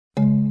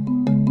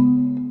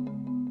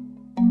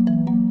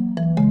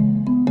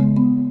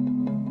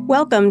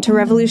Welcome to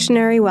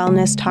Revolutionary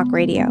Wellness Talk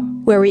Radio,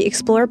 where we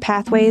explore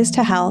pathways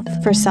to health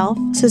for self,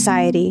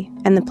 society,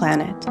 and the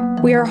planet.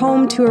 We are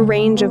home to a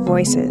range of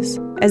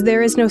voices, as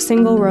there is no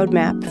single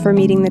roadmap for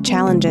meeting the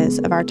challenges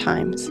of our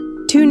times.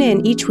 Tune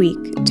in each week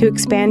to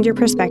expand your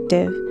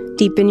perspective,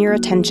 deepen your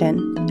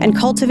attention, and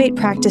cultivate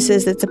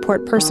practices that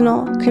support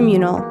personal,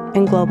 communal,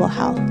 and global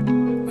health.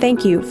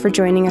 Thank you for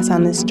joining us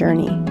on this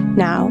journey.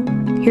 Now,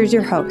 here's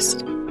your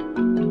host.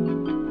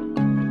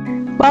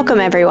 Welcome,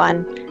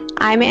 everyone.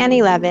 I'm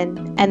Annie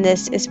Levin, and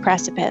this is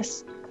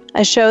Precipice,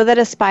 a show that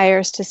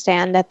aspires to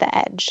stand at the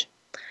edge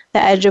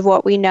of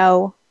what we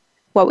know,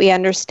 what we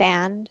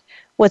understand,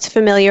 what's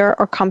familiar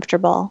or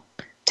comfortable,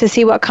 to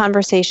see what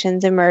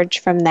conversations emerge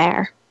from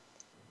there.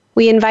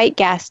 We invite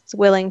guests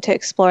willing to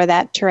explore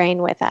that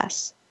terrain with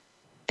us.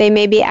 They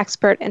may be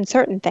expert in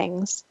certain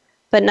things,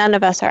 but none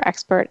of us are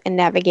expert in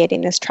navigating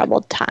this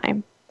troubled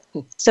time.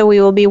 So we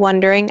will be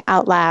wondering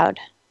out loud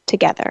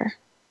together.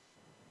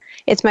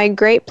 It's my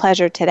great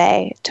pleasure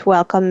today to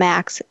welcome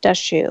Max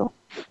Dachau.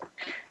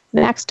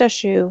 Max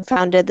Dachau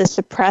founded the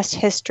Suppressed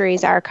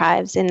Histories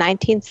Archives in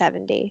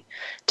 1970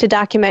 to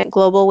document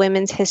global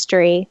women's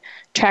history,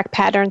 track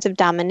patterns of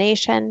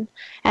domination,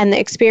 and the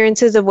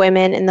experiences of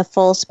women in the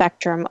full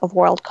spectrum of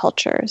world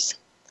cultures.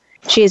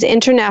 She is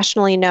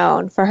internationally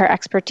known for her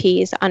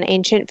expertise on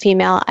ancient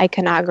female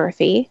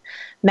iconography,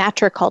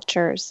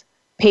 matricultures,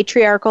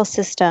 patriarchal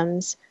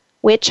systems,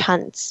 witch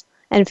hunts,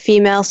 and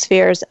female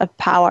spheres of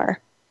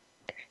power.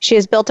 She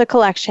has built a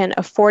collection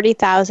of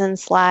 40,000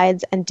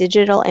 slides and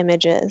digital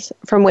images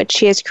from which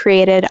she has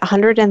created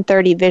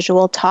 130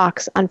 visual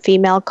talks on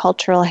female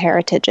cultural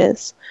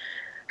heritages.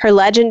 Her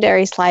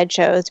legendary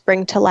slideshows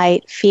bring to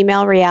light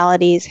female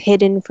realities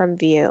hidden from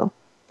view,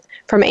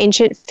 from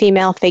ancient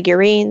female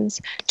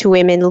figurines to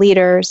women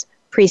leaders,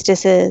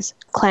 priestesses,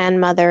 clan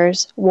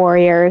mothers,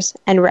 warriors,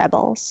 and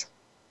rebels.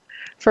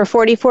 For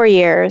 44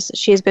 years,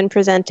 she has been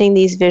presenting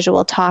these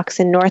visual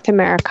talks in North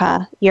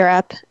America,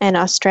 Europe, and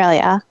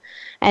Australia,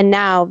 and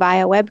now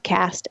via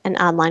webcast and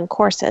online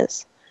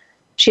courses.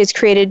 She has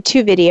created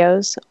 2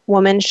 videos,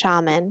 Woman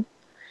Shaman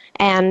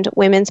and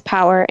Women's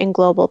Power in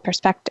Global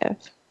Perspective.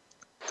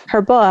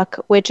 Her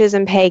book, Witches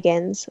and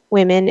Pagans,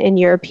 Women in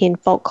European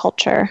Folk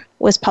Culture,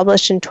 was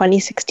published in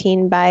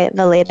 2016 by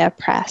Velleda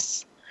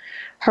Press.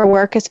 Her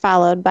work is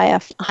followed by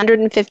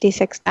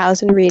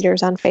 156,000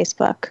 readers on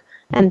Facebook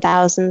and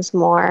thousands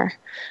more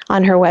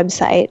on her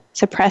website,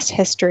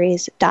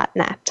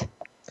 suppressedhistories.net.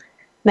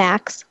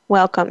 Max,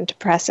 welcome to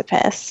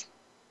Precipice.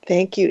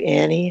 Thank you,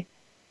 Annie.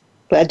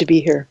 Glad to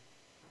be here.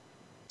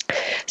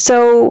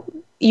 So,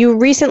 you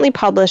recently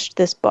published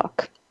this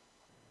book,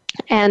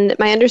 and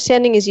my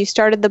understanding is you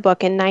started the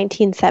book in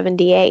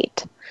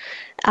 1978,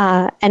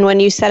 and when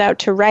you set out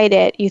to write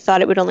it, you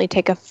thought it would only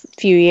take a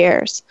few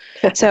years.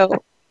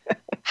 So,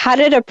 how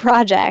did a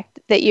project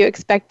that you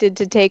expected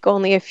to take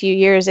only a few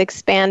years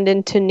expand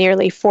into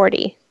nearly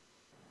 40?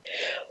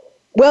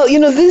 Well,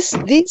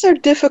 these are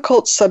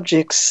difficult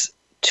subjects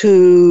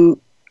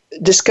to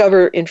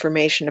discover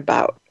information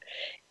about.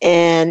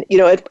 And,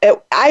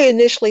 I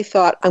initially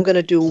thought I'm going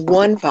to do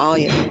one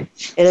volume,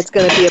 and it's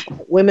going to be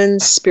about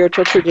women's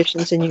spiritual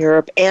traditions in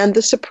Europe and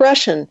the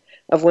suppression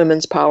of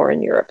women's power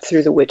in Europe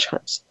through the witch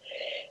hunts.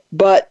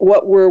 But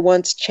what were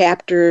once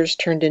chapters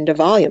turned into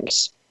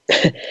volumes.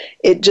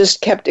 It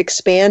just kept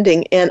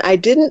expanding, and I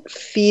didn't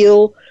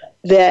feel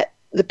that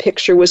the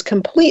picture was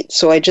complete,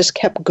 so I just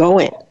kept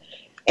going.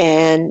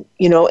 And,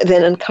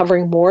 then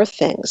uncovering more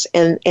things.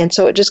 And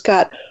so it just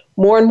got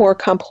more and more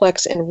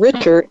complex and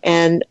richer,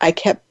 and I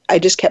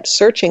just kept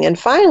searching. And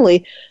finally,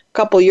 a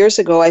couple years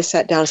ago, I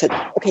sat down and said,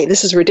 okay,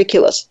 this is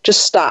ridiculous.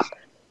 Just stop.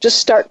 Just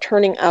start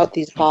turning out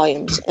these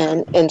volumes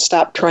and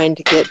stop trying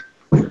to get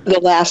the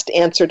last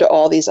answer to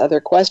all these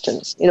other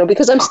questions,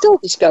 because I'm still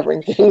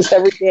discovering things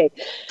every day.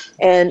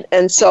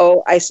 And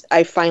so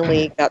I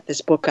finally got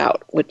this book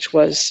out, which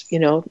was,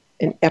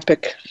 an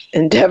epic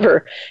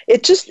endeavor.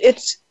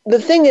 The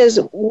thing is,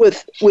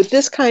 with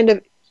this kind of,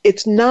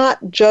 it's not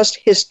just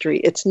history.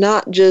 It's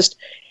not just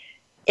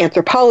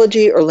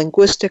anthropology or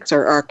linguistics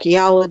or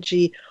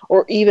archaeology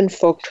or even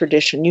folk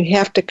tradition. You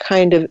have to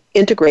kind of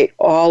integrate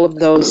all of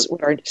those,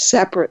 what are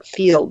separate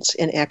fields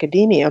in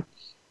academia,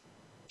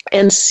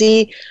 and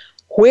see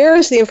where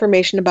is the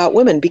information about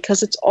women,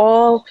 because it's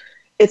all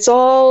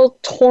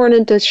torn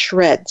into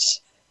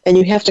shreds, and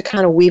you have to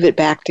kind of weave it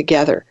back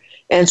together.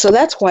 And so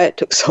that's why it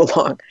took so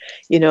long,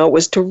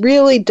 was to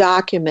really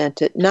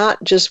document it,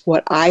 not just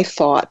what I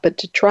thought, but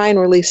to try and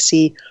really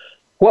see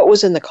what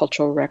was in the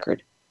cultural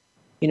record,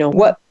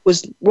 what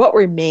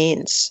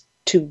remains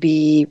to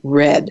be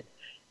read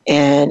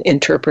and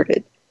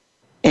interpreted,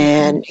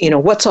 and,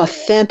 what's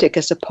authentic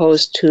as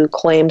opposed to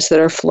claims that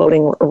are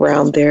floating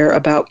around there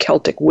about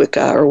Celtic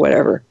Wicca or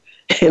whatever,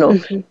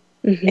 Mm-hmm.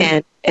 Mm-hmm.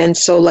 And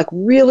so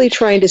really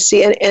trying to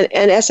see, and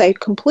as I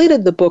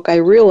completed the book, I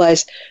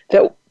realized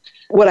that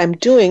what I'm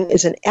doing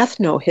is an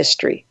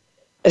ethno-history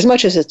as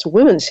much as it's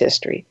women's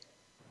history,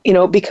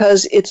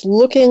 because it's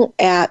looking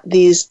at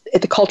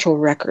the cultural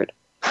record.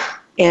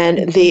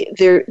 And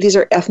these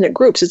are ethnic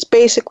groups. It's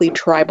basically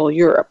tribal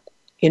Europe.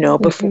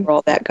 before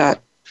all that got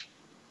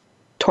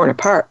torn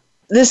apart.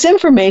 This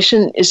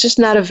information is just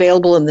not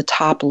available in the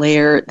top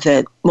layer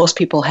that most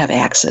people have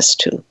access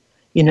to.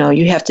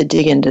 You have to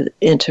dig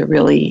into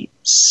really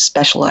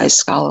specialized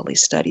scholarly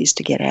studies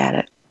to get at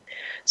it.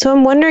 So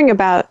I'm wondering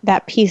about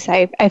that piece.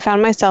 I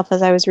found myself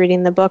as I was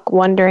reading the book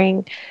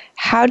wondering,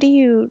 how do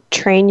you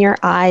train your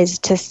eyes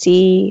to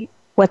see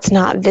what's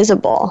not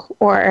visible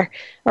or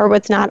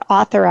what's not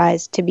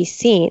authorized to be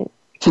seen?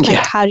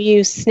 Like, how do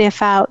you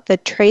sniff out the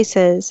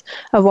traces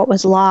of what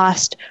was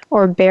lost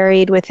or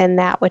buried within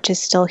that which is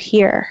still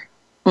here?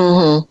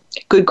 Mm-hmm.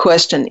 Good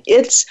question.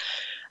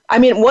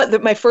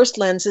 My first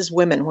lens is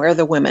women. Where are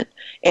the women?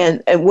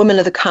 And women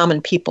are the common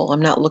people.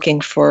 I'm not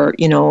looking for,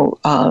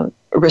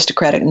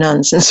 aristocratic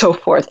nuns and so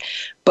forth.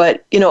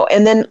 But,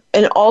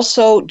 and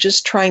also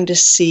just trying to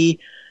see,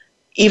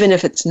 even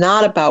if it's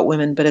not about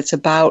women, but it's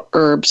about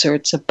herbs, or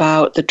it's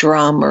about the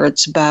drum, or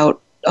it's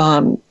about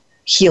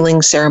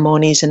healing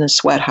ceremonies in a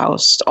sweat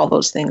house, all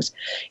those things.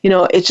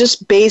 It's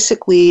just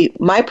basically,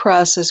 my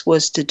process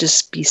was to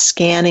just be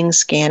scanning,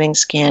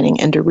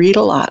 and to read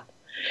a lot,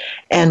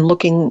 and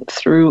looking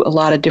through a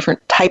lot of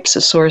different types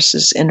of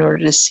sources in order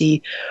to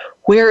see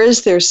where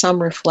is there some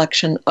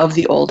reflection of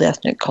the old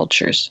ethnic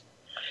cultures,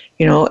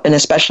 and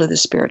especially the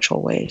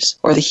spiritual ways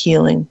or the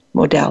healing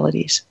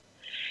modalities.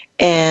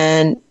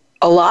 And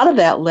a lot of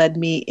that led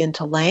me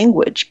into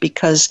language,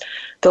 because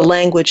the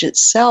language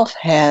itself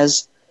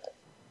has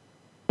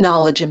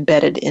knowledge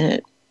embedded in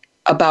it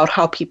about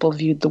how people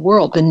viewed the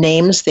world, the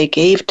names they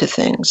gave to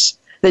things,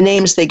 the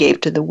names they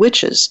gave to the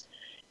witches,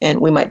 and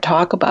we might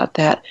talk about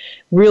that,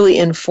 really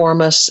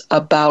inform us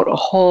about a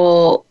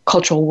whole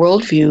cultural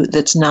worldview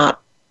that's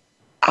not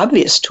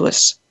obvious to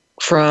us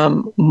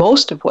from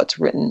most of what's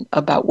written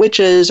about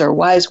witches or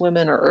wise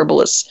women or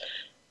herbalists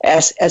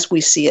as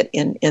we see it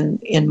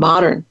in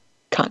modern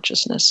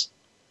consciousness.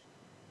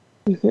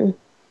 Mm-hmm.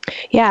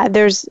 Yeah,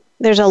 there's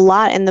a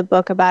lot in the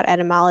book about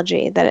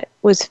etymology that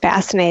was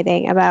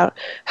fascinating, about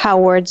how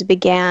words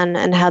began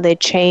and how they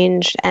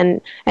changed,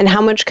 and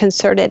how much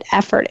concerted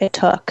effort it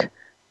took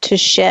to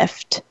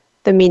shift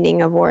the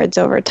meaning of words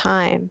over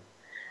time,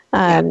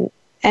 and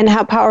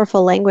how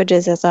powerful language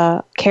is as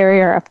a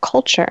carrier of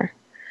culture.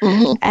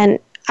 Mm-hmm. And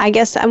I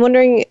guess I'm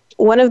wondering,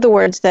 one of the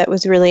words that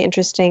was really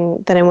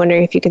interesting that I'm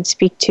wondering if you could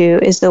speak to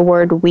is the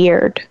word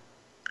weird,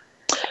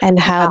 and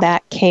how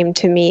that came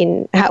to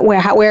mean,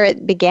 where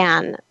it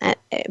began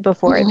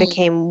before it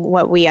became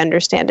what we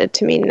understand it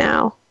to mean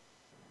now.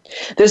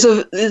 There's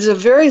a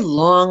very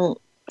long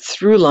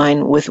through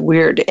line with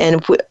weird, and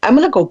I'm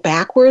going to go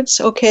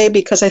backwards, okay,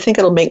 because I think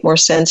it'll make more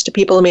sense to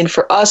people. I mean,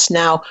 for us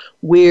now,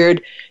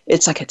 weird,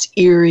 it's like it's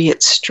eerie,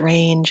 it's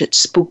strange, it's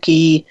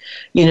spooky,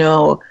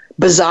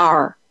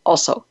 bizarre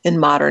also in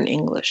modern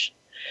English.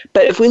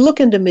 But if we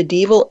look into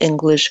medieval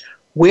English,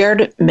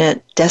 weird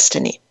meant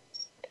destiny.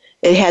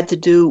 It had to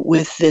do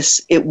with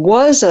this. It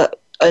was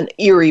an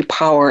eerie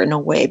power in a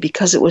way,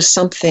 because it was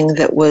something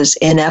that was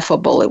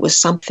ineffable. It was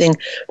something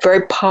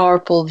very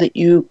powerful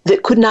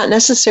that could not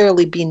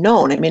necessarily be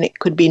known. I mean, it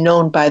could be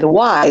known by the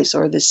wise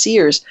or the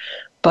seers,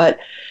 but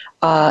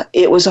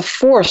it was a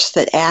force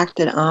that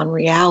acted on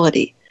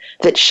reality,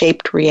 that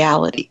shaped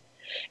reality.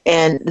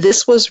 And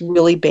this was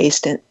really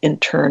based in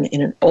turn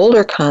in an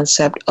older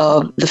concept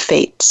of the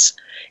fates.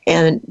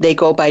 And they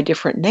go by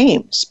different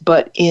names,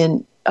 but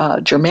in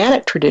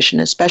Germanic tradition,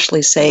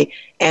 especially, say,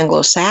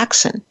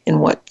 Anglo-Saxon, in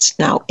what's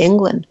now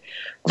England,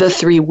 the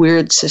three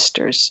weird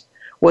sisters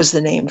was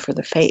the name for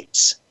the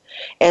fates.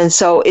 And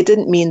so it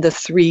didn't mean the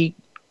three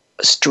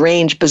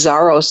strange,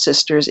 bizarro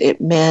sisters. It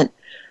meant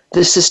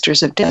the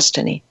sisters of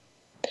destiny.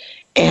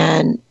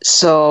 And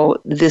so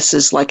this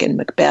is like in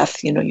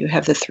Macbeth, you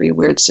have the three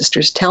weird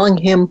sisters telling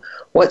him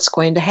what's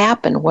going to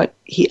happen, what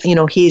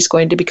he's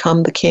going to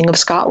become the king of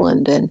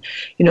Scotland. And,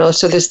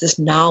 so there's this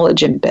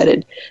knowledge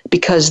embedded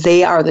because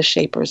they are the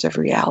shapers of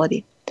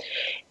reality.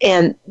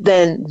 And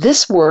then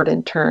this word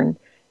in turn,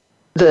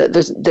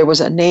 there was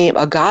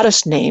a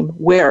goddess name,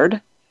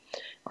 Weird,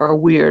 or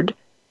Weird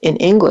in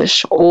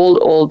English,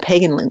 old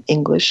pagan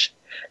English,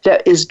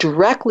 that is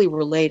directly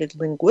related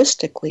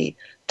linguistically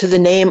to the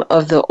name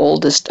of the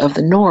oldest of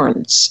the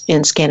Norns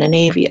in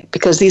Scandinavia,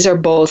 because these are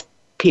both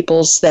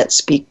peoples that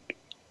speak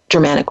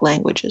Germanic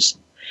languages.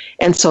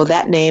 And so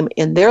that name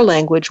in their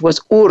language was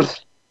Urð.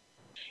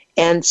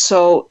 And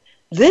so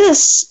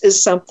this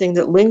is something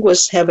that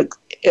linguists have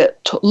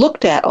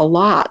looked at a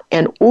lot.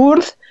 And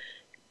Urð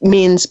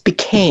means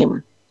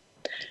became.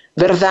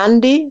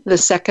 Verdandi, the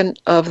second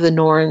of the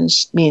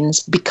Norns,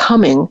 means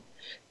becoming.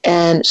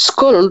 And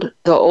Skuld,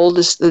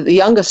 the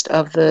youngest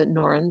of the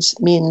Norns,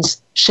 means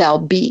shall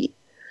be.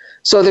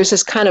 So there's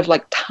this kind of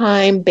like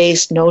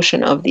time-based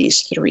notion of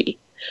these three,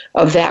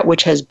 of that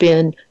which has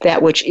been,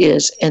 that which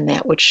is, and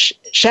that which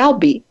shall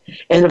be.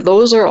 And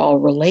those are all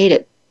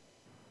related.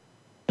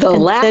 The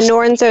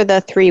Norns are the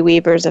three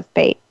weavers of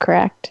fate,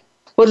 correct?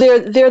 Well,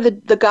 they're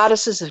the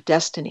goddesses of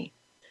destiny.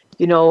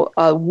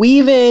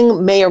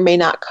 Weaving may or may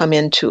not come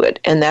into it,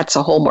 and that's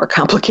a whole more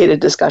complicated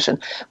discussion.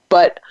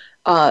 But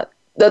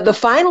the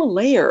final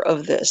layer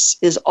of this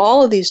is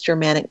all of these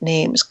Germanic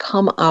names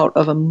come out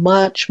of a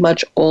much,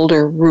 much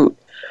older root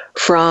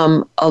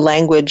from a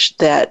language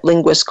that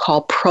linguists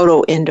call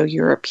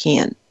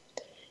Proto-Indo-European.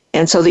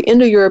 And so the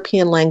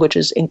Indo-European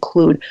languages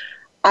include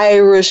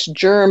Irish,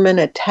 German,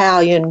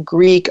 Italian,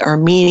 Greek,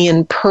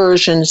 Armenian,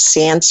 Persian,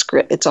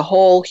 Sanskrit. It's a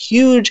whole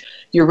huge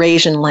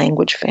Eurasian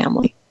language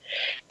family.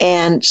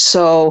 And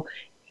so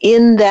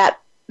in that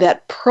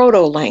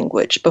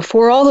proto-language,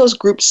 before all those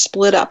groups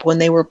split up, when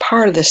they were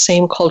part of the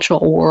same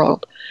cultural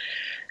world,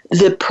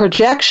 the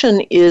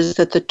projection is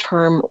that the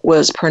term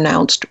was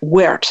pronounced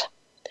wert,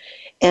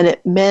 and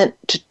it meant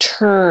to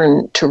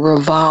turn, to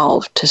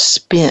revolve, to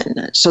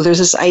spin. So there's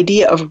this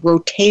idea of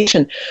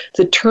rotation,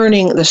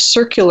 the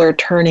circular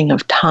turning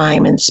of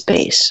time and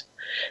space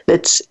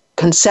that's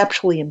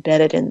conceptually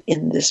embedded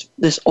in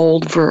this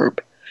old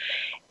verb.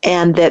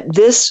 And that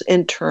this,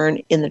 in turn,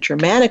 in the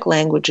Germanic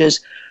languages,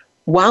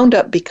 wound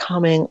up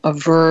becoming a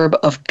verb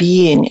of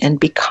being and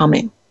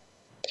becoming.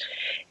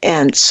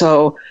 And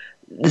so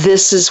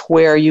this is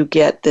where you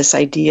get this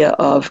idea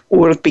of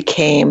urd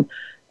became,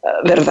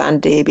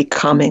 verdande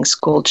becoming,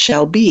 skuld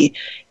shall be,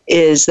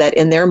 is that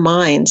in their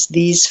minds,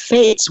 these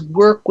fates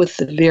work with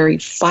the very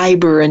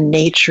fiber and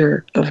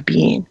nature of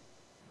being.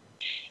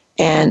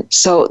 And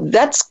so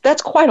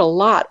that's quite a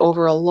lot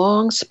over a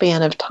long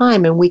span of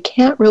time, and we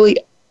can't really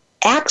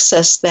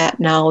access that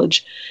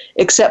knowledge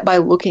except by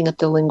looking at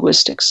the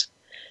linguistics,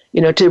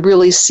 to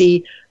really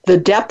see the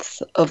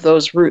depth of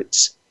those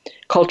roots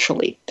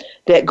culturally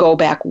that go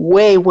back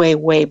way, way,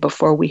 way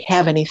before we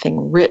have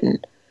anything written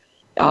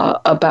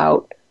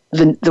about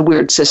the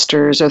Weird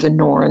Sisters or the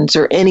Norns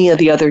or any of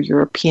the other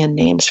European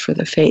names for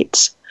the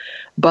fates.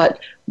 But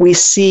we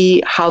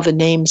see how the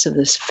names of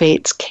these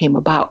fates came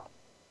about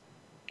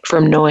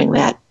from knowing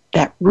that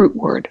root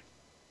word.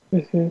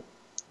 Mm-hmm.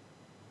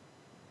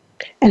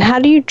 And how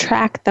do you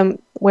track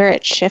them where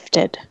it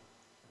shifted?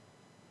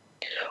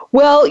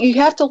 Well, you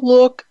have to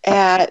look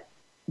at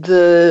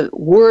the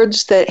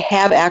words that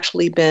have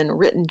actually been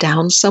written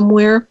down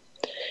somewhere,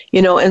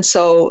 and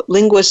so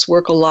linguists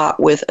work a lot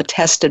with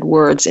attested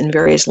words in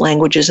various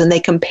languages, and they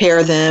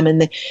compare them,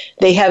 and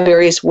they have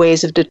various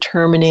ways of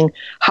determining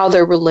how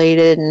they're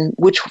related and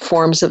which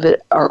forms of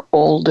it are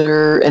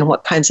older and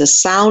what kinds of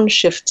sound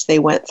shifts they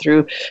went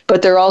through,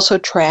 but they're also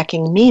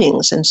tracking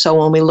meanings. And so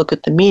when we look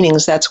at the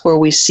meanings, that's where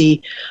we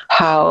see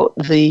how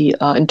the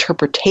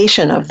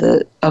interpretation of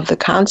the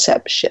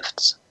concept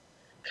shifts.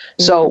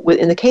 Mm-hmm. So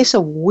in the case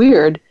of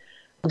weird,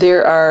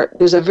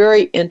 there's a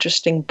very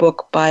interesting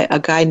book by a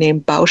guy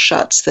named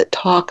Bauschutz that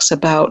talks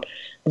about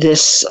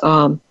this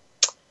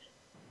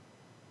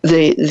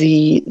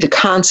the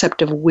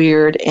concept of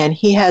weird, and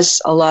he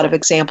has a lot of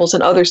examples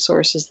and other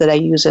sources that I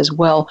use as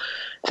well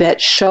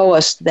that show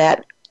us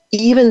that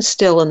even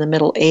still in the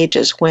Middle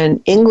Ages,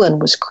 when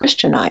England was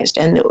Christianized,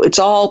 and it's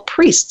all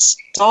priests,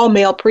 it's all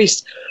male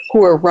priests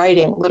who are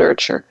writing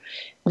literature,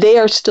 they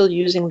are still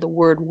using the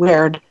word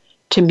weird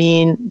to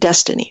mean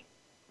destiny.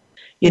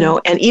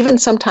 And even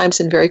sometimes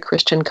in very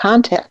Christian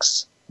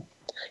contexts.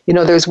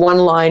 There's one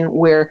line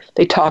where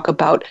they talk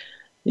about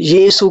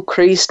Jesu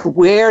Christ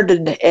weird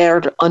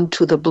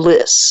unto the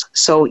bliss.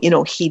 So,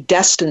 he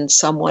destined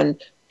someone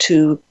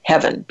to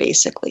heaven,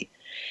 basically.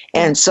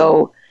 And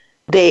so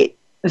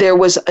there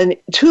was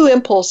two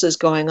impulses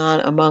going on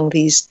among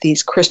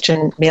these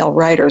Christian male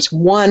writers.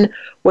 One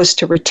was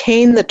to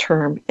retain the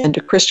term and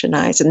to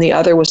Christianize, and the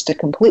other was to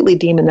completely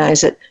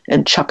demonize it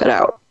and chuck it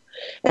out.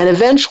 And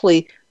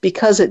eventually,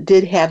 because it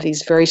did have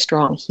these very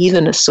strong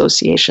heathen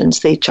associations,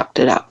 they chucked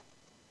it out.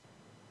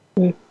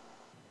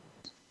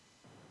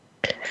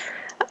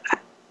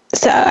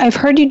 So I've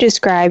heard you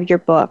describe your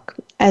book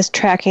as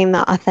tracking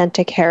the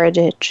authentic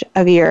heritage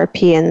of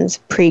Europeans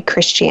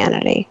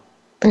pre-Christianity.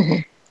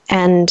 Mm-hmm.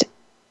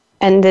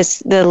 And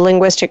the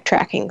linguistic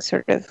tracking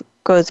sort of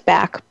goes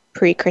back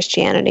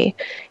pre-Christianity.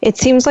 It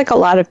seems like a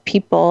lot of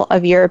people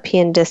of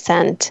European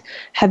descent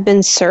have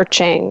been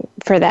searching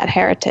for that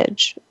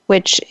heritage,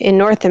 which in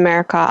North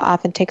America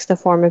often takes the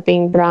form of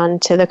being drawn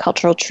to the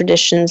cultural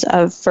traditions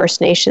of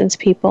First Nations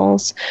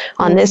peoples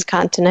on this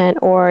continent,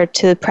 or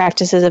to the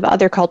practices of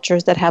other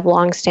cultures that have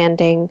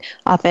long-standing,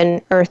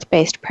 often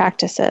earth-based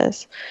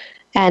practices.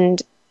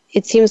 And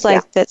it seems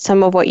like that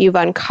some of what you've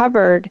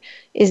uncovered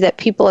is that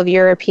people of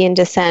European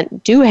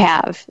descent do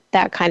have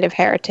that kind of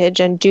heritage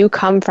and do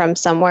come from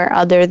somewhere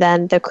other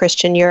than the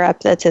Christian Europe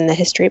that's in the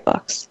history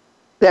books.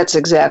 That's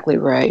exactly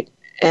right.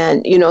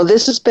 And,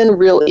 this has been a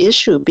real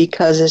issue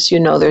because, as you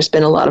know, there's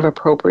been a lot of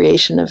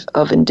appropriation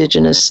of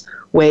indigenous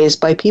ways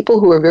by people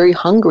who are very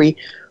hungry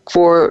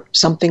for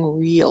something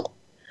real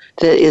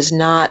that is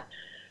not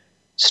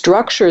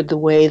structured the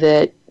way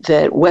that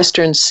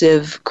Western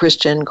civ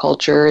Christian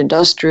culture,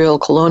 industrial,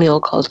 colonial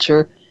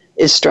culture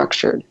is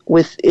structured,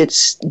 with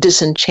its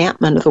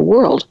disenchantment of the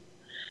world.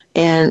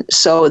 And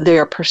so they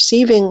are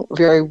perceiving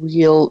very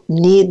real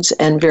needs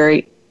and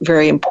very,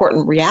 very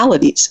important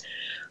realities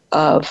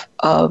of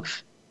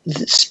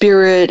the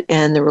spirit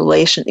and the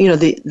relation,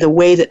 the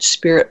way that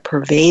spirit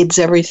pervades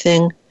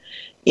everything,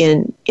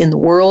 in the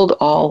world,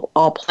 all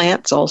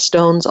plants, all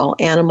stones, all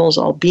animals,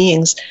 all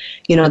beings,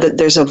 that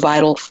there's a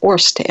vital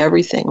force to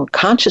everything, or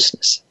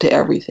consciousness to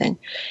everything.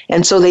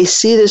 And so they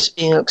see this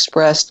being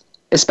expressed,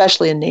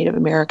 especially in Native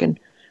American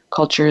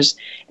cultures.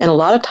 And a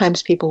lot of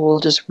times people will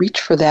just reach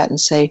for that and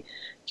say,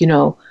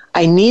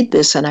 I need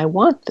this and I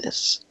want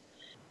this.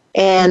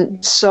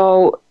 And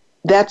so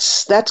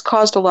that's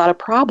caused a lot of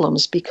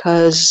problems,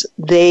 because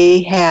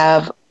they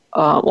have,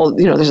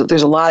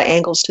 there's a lot of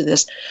angles to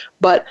this,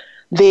 but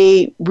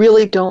they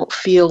really don't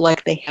feel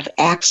like they have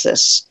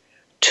access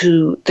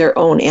to their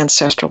own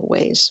ancestral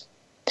ways.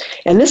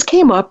 And this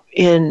came up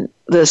in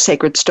the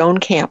Sacred Stone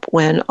Camp,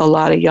 when a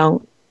lot of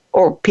young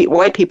or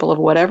white people of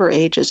whatever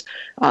ages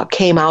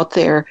came out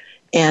there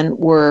and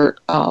were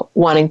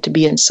wanting to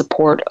be in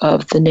support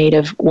of the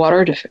Native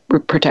Water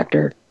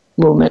Protector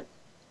movement.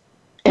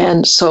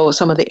 And so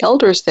some of the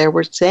elders there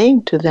were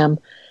saying to them,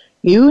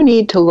 you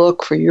need to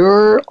look for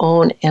your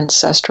own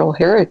ancestral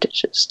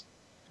heritages.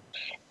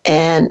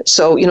 And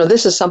so,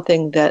 this is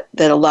something that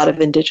a lot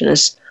of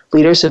Indigenous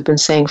leaders have been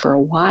saying for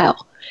a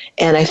while.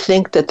 And I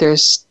think that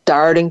there's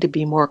starting to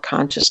be more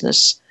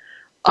consciousness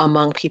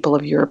among people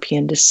of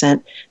European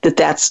descent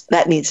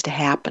that needs to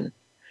happen.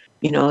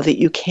 That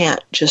you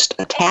can't just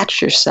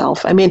attach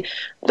yourself. I mean,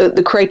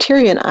 the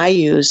criterion I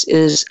use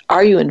is,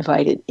 are you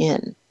invited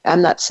in?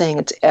 I'm not saying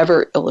it's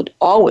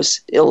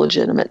always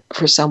illegitimate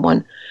for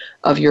someone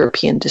of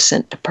European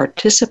descent to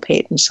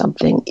participate in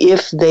something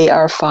if they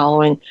are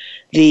following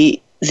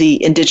the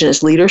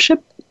indigenous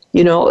leadership.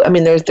 There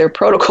are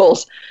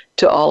protocols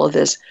to all of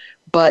this,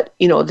 but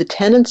the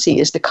tendency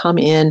is to come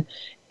in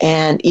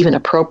and even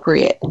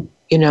appropriate,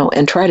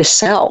 and try to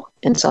sell,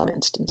 in some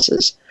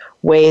instances,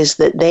 ways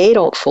that they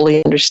don't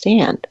fully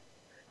understand,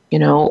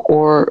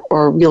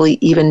 or really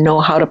even know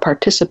how to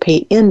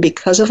participate in,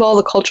 because of all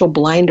the cultural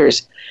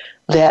blinders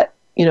that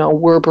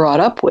we're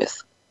brought up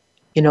with,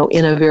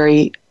 in a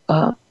very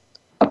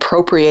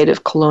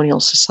appropriative colonial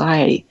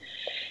society.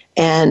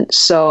 And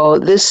so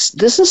this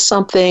is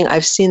something,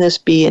 I've seen this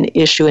be an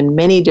issue in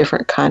many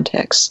different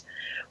contexts,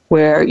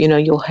 where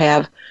you'll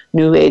have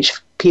New Age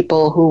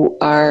people who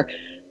are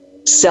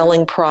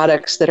selling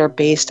products that are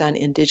based on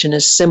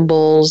indigenous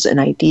symbols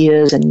and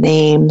ideas and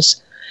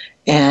names,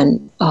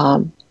 and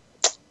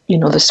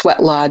the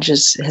sweat lodge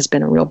has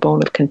been a real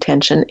bone of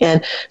contention.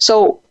 And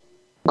so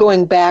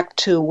going back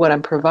to what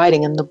I'm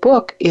providing in the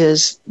book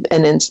is,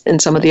 and in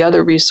some of the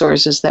other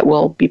resources that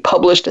will be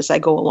published as I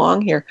go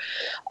along here,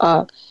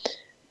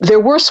 there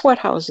were sweat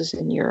houses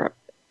in Europe.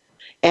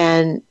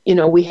 And,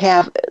 we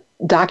have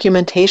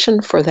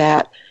documentation for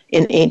that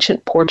in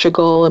ancient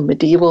Portugal and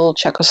medieval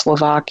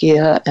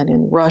Czechoslovakia and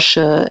in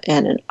Russia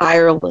and in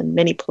Ireland,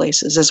 many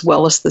places, as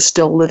well as the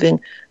still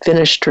living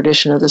Finnish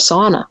tradition of the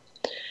sauna.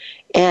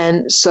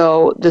 And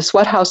so the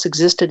sweat house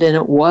existed, and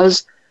it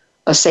was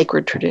a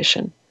sacred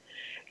tradition.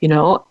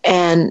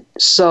 And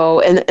so,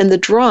 and the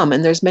drum,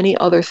 and there's many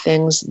other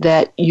things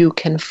that you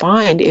can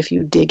find if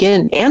you dig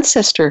in,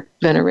 ancestor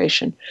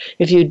veneration,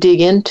 if you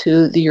dig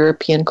into the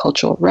European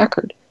cultural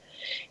record.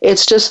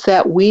 It's just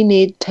that we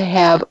need to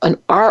have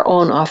our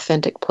own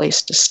authentic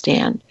place to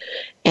stand,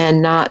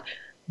 and not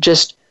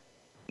just,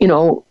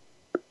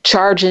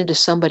 charge into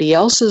somebody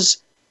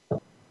else's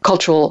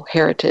cultural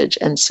heritage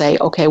and say,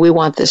 okay, we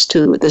want this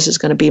too, this is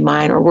going to be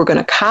mine, or we're going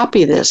to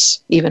copy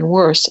this, even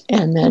worse,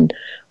 and then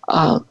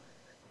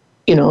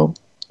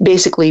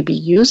basically be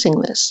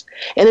using this.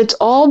 And it's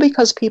all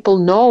because people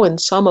know in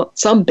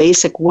some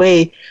basic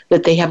way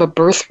that they have a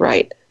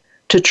birthright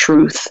to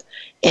truth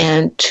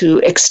and to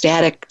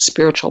ecstatic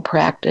spiritual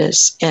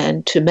practice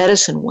and to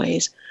medicine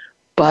ways.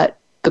 But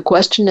the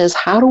question is,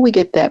 how do we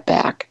get that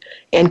back?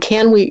 And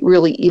can we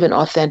really even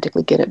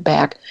authentically get it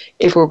back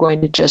if we're going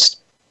to just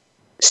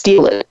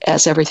steal it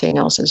as everything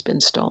else has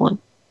been stolen?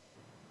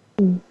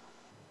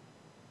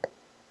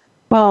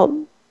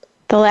 Well,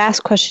 the last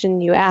question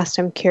you asked,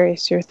 I'm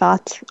curious your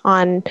thoughts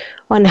on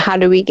how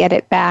do we get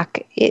it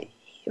back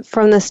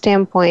from the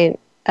standpoint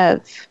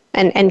of,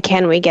 and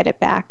can we get it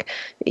back?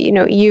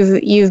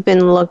 You've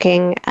been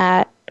looking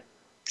at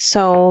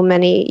so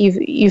many,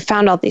 you've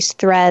found all these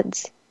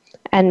threads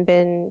and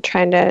been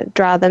trying to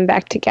draw them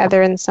back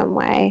together in some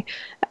way.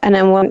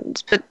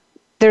 But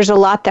there's a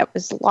lot that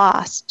was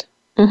lost.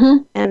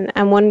 Mm-hmm. And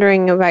I'm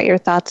wondering about your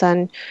thoughts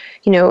on,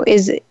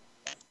 is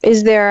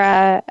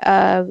there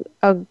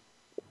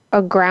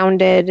a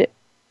grounded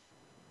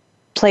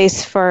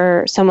place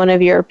for someone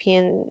of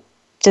European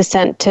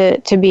descent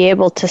to be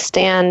able to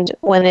stand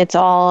when it's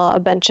all a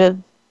bunch of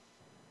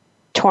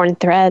torn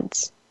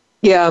threads?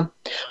 Yeah.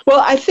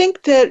 Well, I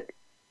think that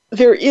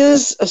there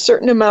is a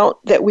certain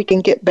amount that we can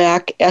get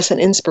back as an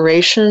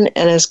inspiration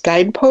and as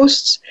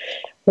guideposts.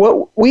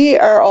 What we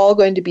are all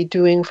going to be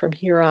doing from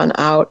here on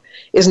out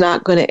is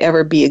not going to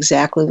ever be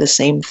exactly the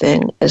same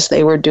thing as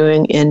they were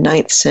doing in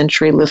 9th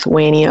century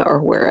Lithuania or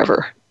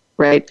wherever,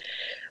 right?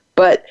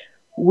 But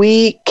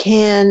we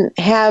can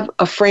have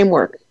a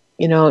framework,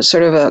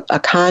 sort of a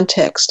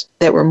context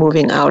that we're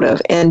moving out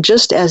of. And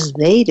just as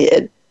they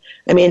did,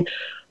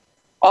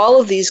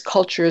 all of these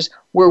cultures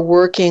were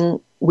working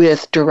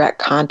with direct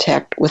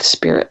contact with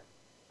spirit,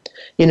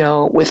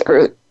 with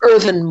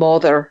earthen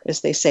mother,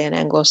 as they say in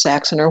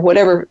Anglo-Saxon, or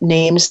whatever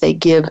names they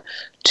give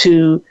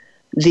to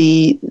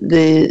the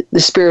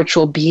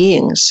spiritual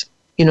beings,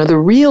 the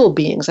real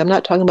beings. I'm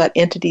not talking about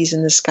entities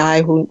in the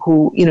sky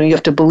who you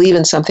have to believe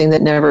in something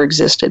that never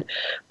existed,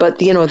 but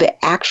the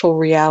actual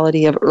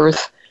reality of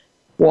earth,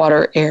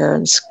 water, air,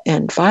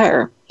 and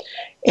fire,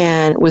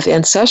 and with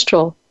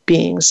ancestral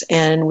beings,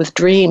 and with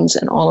dreams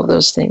and all of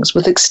those things,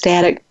 with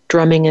ecstatic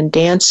drumming and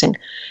dancing,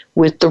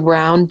 with the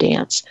round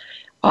dance.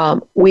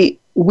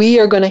 We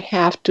are going to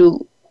have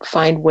to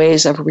find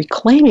ways of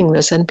reclaiming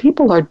this, and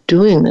people are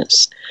doing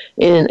this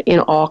in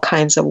all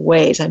kinds of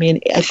ways. I mean,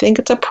 I think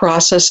it's a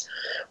process.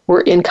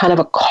 We're in kind of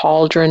a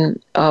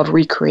cauldron of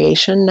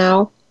recreation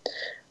now,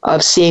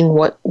 of seeing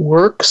what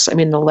works. I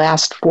mean, the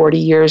last 40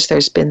 years,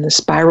 there's been the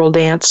spiral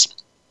dance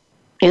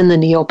in the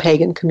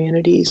neo-pagan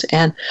communities,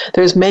 and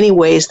there's many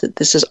ways that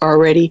this is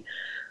already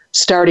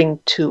starting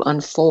to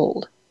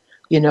unfold,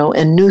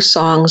 and new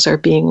songs are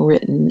being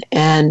written,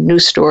 and new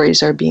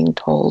stories are being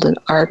told, and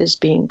art is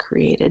being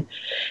created,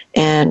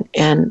 and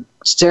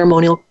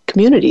ceremonial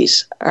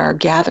communities are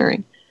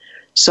gathering.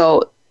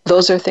 So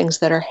those are things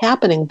that are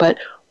happening. But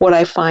what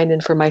I find,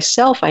 and for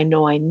myself, I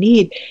know I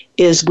need,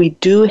 is we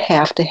do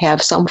have to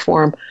have some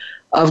form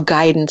of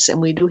guidance,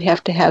 and we do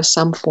have to have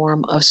some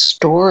form of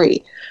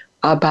story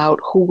about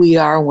who we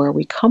are and where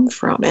we come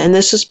from. And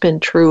this has been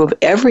true of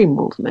every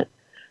movement.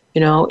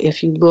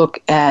 If you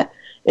look at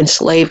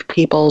enslaved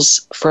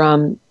peoples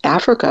from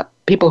Africa,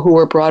 people who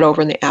were brought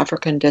over in the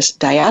African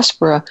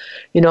diaspora,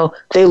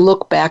 they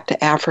look back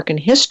to African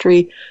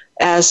history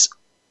as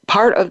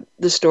part of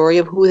the story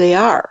of who they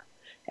are,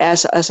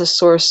 as a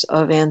source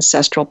of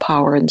ancestral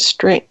power and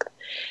strength.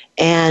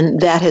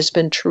 And that has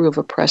been true of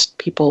oppressed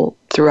people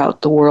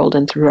throughout the world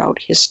and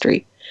throughout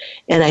history.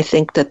 And I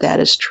think that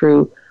is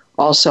true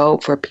also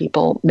for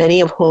people,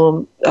 many of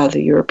whom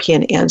the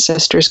European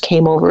ancestors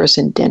came over as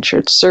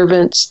indentured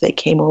servants. They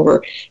came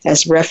over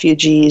as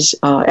refugees,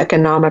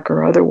 economic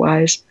or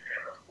otherwise,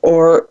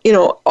 or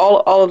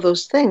all of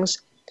those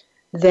things.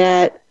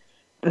 That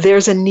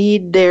there's a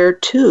need there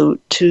too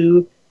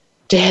to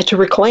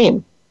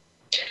reclaim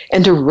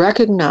and to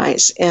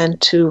recognize and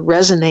to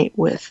resonate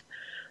with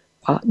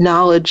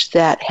knowledge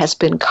that has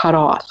been cut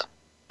off.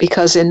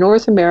 Because in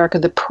North America,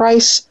 the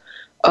price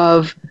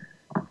of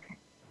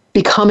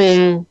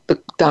becoming the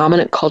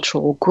dominant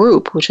cultural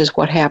group, which is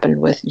what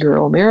happened with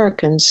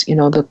Euro-Americans,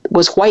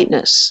 was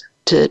whiteness,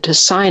 to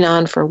sign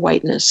on for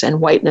whiteness.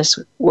 And whiteness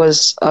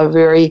was a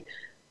very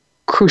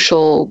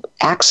crucial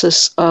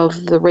axis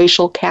of the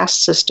racial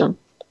caste system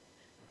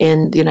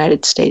in the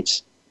United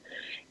States.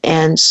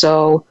 And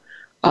so,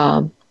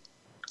 a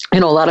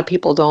lot of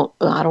people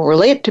I don't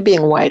relate to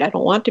being white. I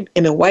don't want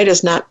to, white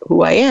is not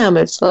who I am.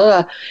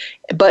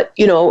 But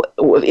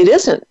it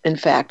isn't, in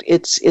fact.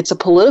 It's a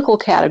political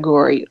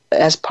category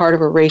as part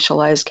of a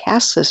racialized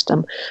caste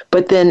system.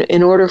 But then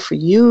in order for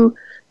you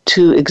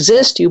to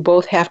exist, you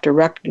both have to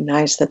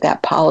recognize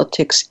that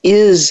politics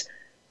is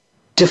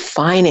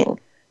defining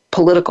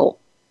political,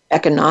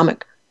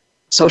 economic,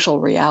 social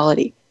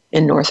reality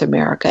in North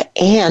America,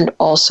 and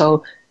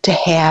also to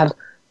have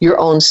your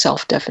own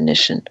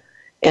self-definition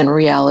and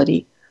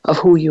reality of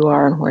who you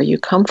are and where you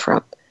come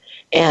from.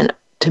 And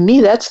to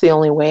me, that's the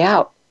only way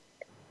out,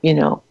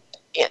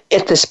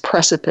 at this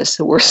precipice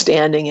that we're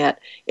standing at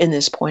in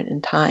this point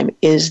in time,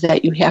 is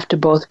that you have to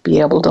both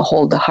be able to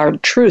hold the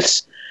hard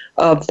truths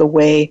of the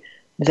way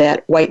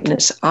that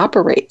whiteness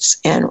operates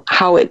and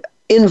how it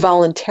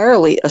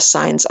involuntarily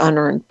assigns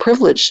unearned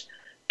privilege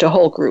to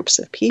whole groups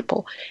of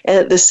people. And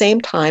at the same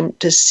time,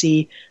 to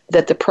see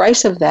that the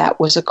price of that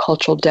was a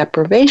cultural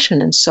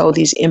deprivation. And so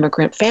these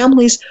immigrant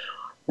families,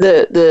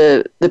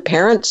 the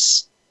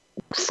parents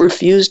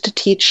refused to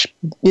teach,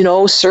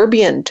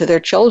 Serbian to their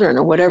children,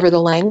 or whatever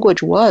the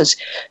language was.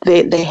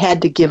 They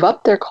had to give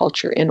up their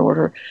culture in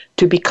order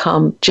to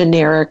become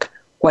generic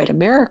white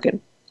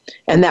American.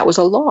 And that was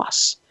a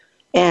loss.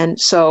 And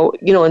so,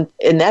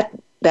 and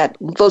that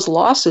those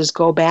losses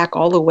go back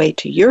all the way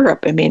to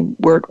Europe. I mean,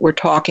 we're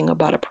talking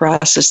about a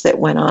process that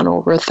went on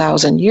over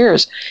 1,000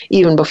 years,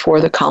 even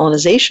before the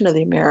colonization of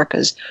the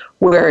Americas,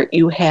 where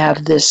you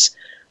have this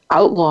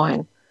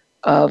outlawing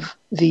of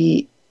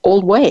the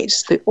old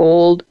ways, the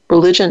old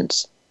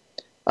religions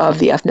of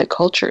the ethnic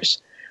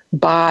cultures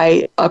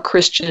by a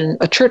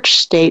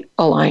church-state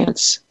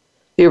alliance,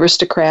 the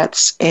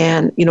aristocrats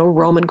and,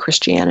 Roman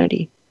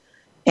Christianity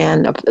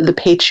and the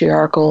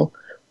patriarchal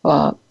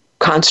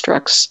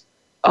constructs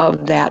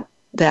of that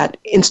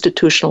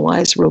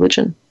institutionalized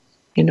religion,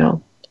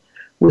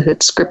 with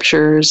its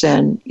scriptures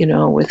and,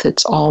 with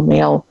its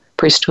all-male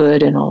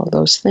priesthood and all of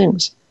those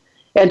things.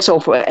 And so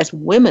as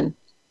women,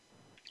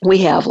 we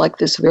have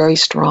this very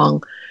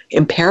strong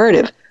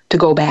imperative to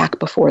go back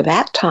before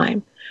that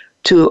time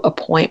to a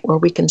point where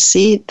we can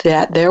see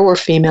that there were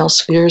female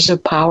spheres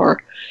of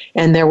power,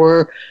 and there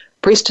were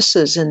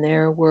priestesses, and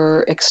there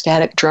were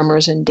ecstatic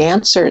drummers and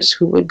dancers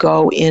who would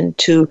go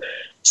into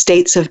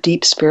states of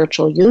deep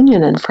spiritual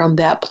union, and from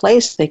that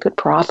place they could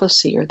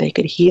prophesy or they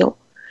could heal.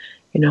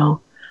 You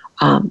know,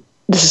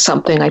 this is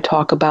something I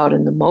talk about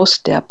in the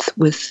most depth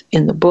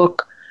in the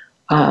book.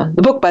 The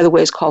book, by the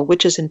way, is called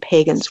Witches and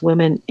Pagans,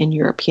 Women in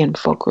European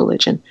Folk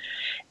Religion.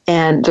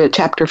 And the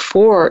chapter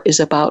 4 is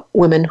about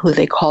women who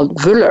they called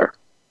Völler.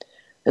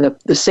 And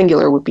the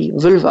singular would be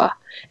vulva,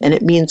 and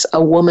it means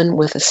a woman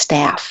with a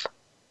staff.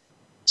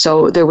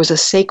 So there was a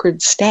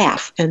sacred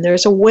staff, and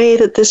there's a way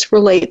that this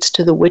relates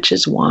to the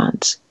witches'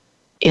 wands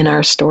in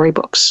our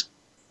storybooks.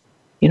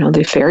 You know,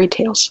 the fairy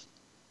tales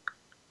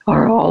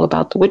are all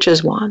about the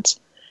witches' wands.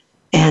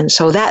 And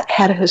so that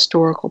had a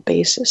historical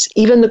basis.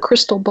 Even the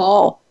crystal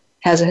ball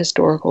has a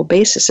historical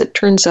basis. It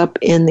turns up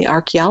in the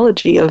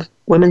archaeology of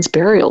women's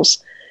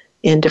burials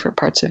in different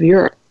parts of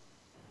Europe.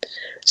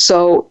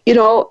 So, you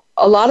know,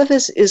 a lot of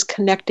this is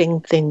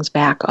connecting things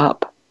back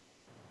up.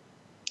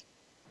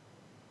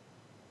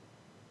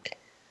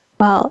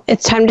 Well,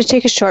 it's time to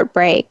take a short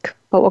break,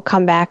 but we'll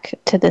come back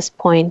to this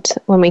point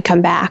when we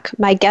come back.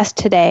 My guest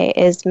today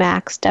is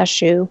Max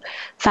Dachau,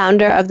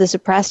 founder of the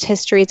Suppressed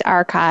Histories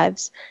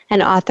Archives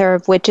and author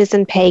of Witches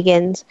and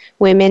Pagans,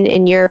 Women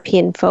in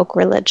European Folk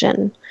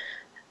Religion,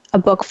 a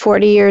book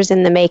 40 years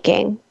in the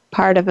making,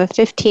 part of a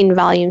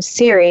 15-volume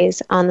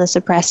series on the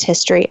suppressed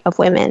history of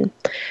women.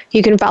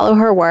 You can follow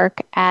her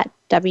work at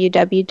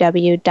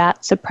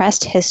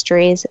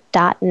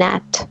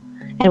www.suppressedhistories.net,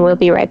 and we'll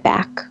be right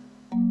back.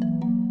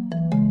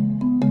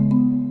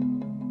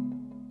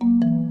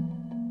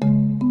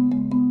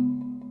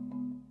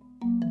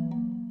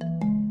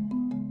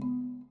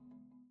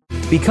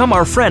 Become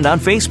our friend on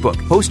Facebook.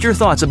 Post your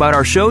thoughts about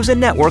our shows and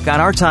network on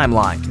our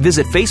timeline.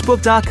 Visit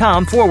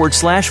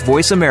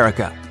facebook.com/Voice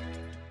America.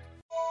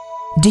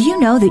 Do you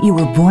know that you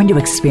were born to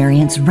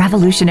experience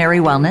revolutionary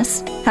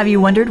wellness? Have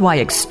you wondered why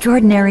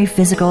extraordinary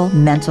physical,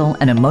 mental,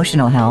 and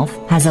emotional health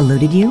has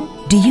eluded you?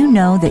 Do you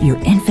know that your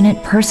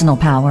infinite personal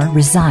power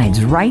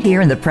resides right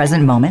here in the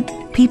present moment?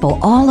 People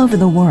all over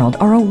the world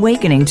are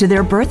awakening to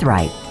their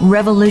birthright,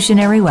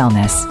 revolutionary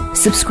wellness.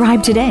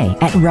 Subscribe today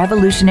at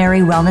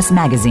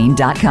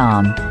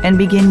revolutionarywellnessmagazine.com and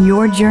begin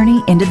your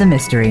journey into the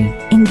mystery.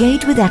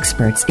 Engage with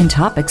experts in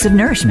topics of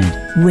nourishment,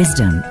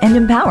 wisdom, and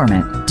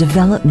empowerment.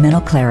 Develop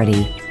mental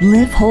clarity,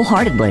 live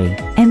wholeheartedly,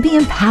 and be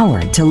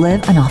empowered to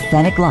live an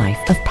authentic life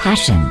of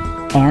passion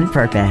and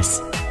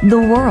purpose. The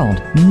world,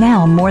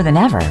 now more than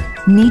ever,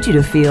 needs you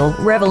to feel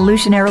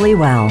revolutionarily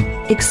well.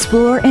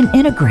 Explore and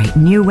integrate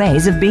new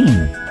ways of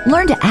being.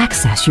 Learn to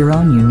access your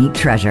own unique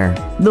treasure,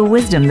 the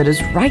wisdom that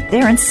is right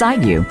there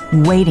inside you,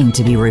 waiting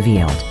to be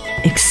revealed.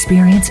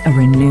 Experience a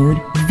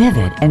renewed,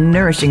 vivid, and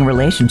nourishing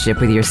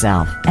relationship with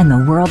yourself and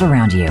the world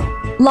around you.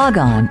 Log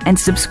on and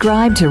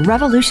subscribe to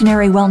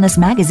Revolutionary Wellness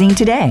Magazine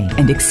today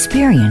and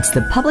experience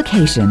the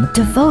publication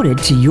devoted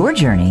to your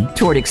journey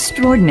toward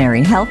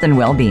extraordinary health and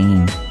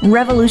well-being.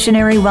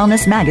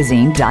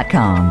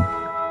 RevolutionaryWellnessMagazine.com.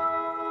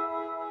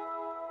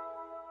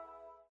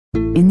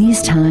 In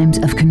these times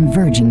of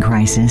converging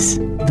crisis,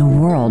 the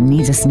world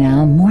needs us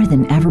now more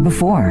than ever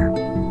before.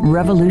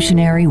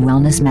 Revolutionary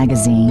Wellness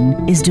Magazine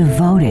is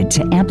devoted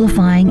to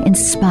amplifying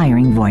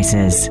inspiring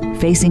voices,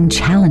 facing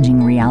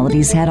challenging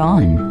realities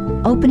head-on,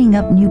 opening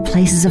up new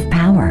places of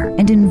power,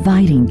 and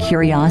inviting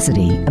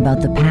curiosity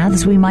about the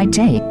paths we might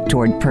take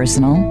toward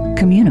personal,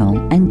 communal,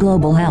 and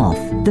global health.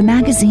 The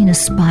magazine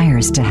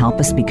aspires to help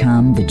us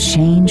become the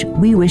change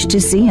we wish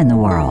to see in the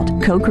world,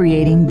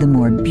 co-creating the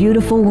more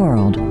beautiful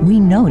world we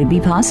know to be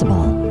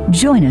possible.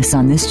 Join us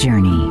on this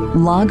journey.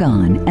 Log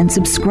on and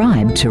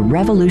subscribe to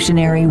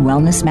Revolutionary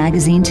Wellness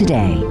Magazine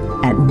today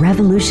at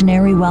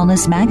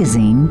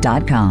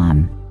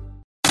revolutionarywellnessmagazine.com.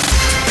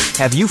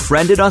 Have you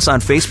friended us on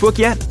Facebook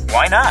yet?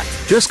 Why not?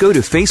 Just go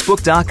to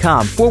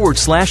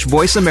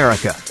facebook.com/Voice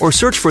America or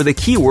search for the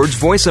keywords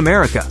Voice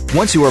America.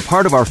 Once you are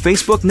part of our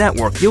Facebook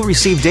network, you'll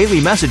receive daily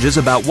messages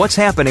about what's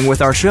happening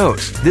with our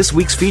shows, this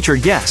week's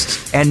featured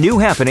guests, and new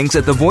happenings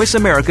at the Voice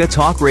America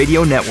Talk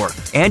Radio Network.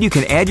 And you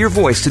can add your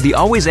voice to the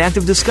always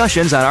active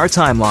discussions on our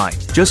timeline.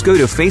 Just go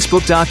to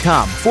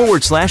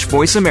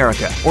facebook.com/Voice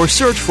America or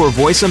search for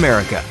Voice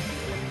America.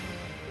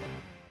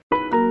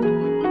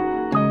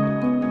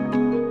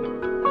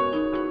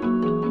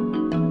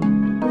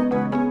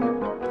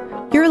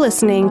 You're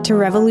listening to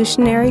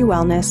Revolutionary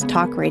Wellness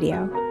Talk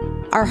Radio.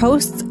 Our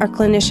hosts are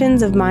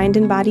clinicians of mind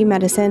and body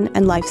medicine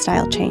and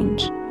lifestyle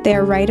change. They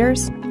are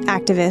writers,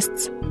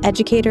 activists,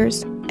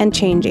 educators, and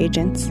change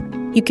agents.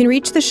 You can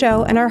reach the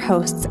show and our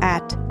hosts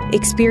at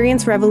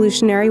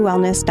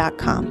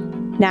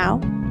experiencerevolutionarywellness.com. Now,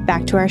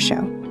 back to our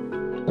show.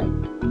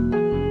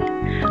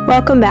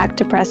 Welcome back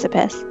to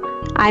Precipice.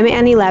 I'm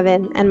Annie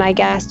Levin, and my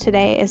guest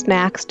today is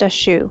Max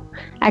Dachau,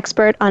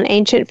 expert on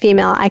ancient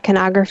female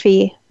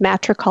iconography,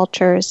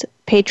 matricultures,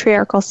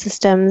 patriarchal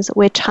systems,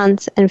 witch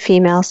hunts, and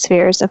female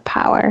spheres of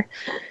power.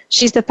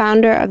 She's the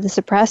founder of the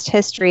Suppressed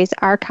Histories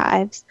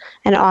Archives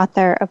and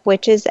author of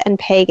Witches and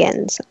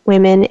Pagans,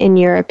 Women in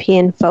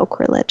European Folk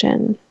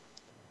Religion.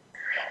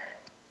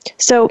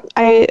 So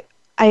I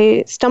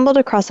stumbled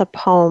across a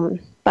poem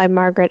by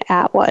Margaret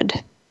Atwood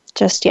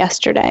just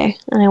yesterday,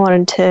 and I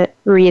wanted to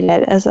read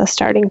it as a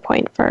starting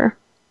point for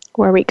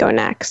where we go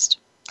next.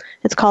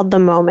 It's called The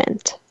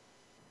Moment.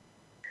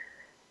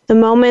 The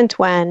moment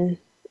when,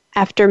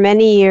 after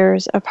many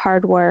years of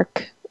hard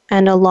work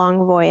and a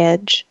long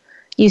voyage,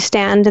 you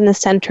stand in the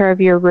center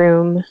of your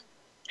room,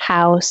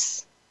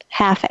 house,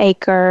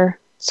 half-acre,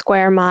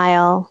 square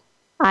mile,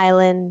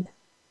 island,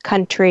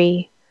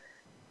 country,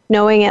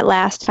 knowing at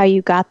last how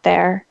you got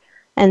there,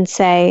 and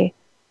say,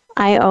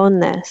 I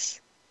own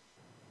this,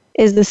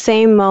 is the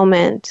same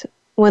moment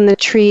when the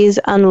trees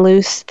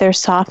unloose their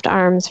soft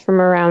arms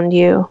from around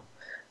you,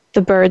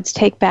 the birds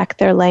take back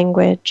their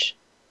language,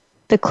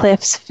 the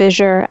cliffs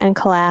fissure and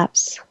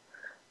collapse,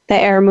 the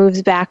air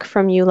moves back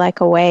from you like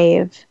a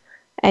wave,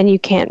 and you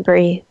can't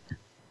breathe.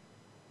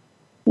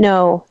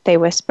 No, they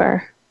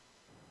whisper,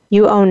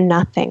 you own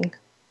nothing.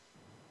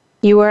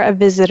 You are a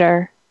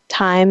visitor,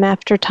 time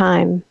after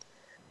time,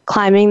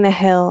 climbing the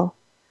hill,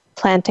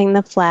 planting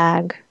the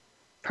flag,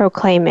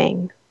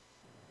 proclaiming,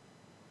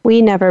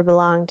 we never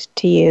belonged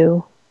to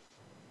you.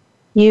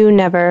 You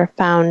never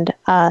found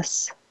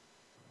us.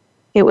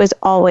 It was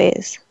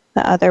always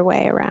the other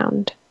way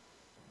around.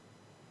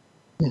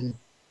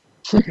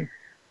 Mm-hmm.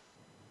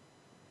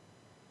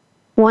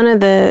 One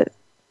of the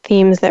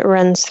themes that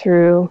runs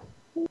throughout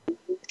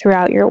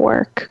your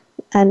work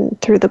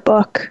and through the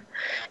book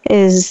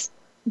is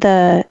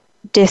the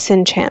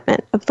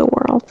disenchantment of the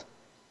world.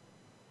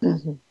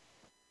 Mm-hmm.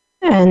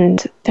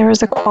 And there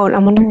was a quote,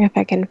 I'm wondering if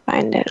I can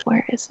find it.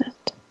 Where is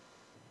it?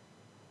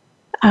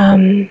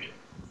 Oh,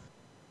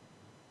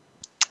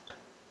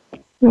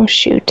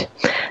 shoot.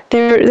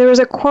 There was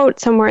a quote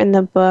somewhere in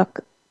the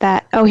book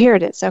that, oh, here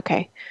it is.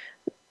 Okay.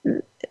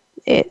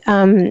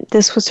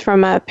 This was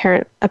from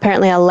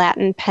apparently a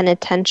Latin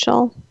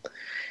penitential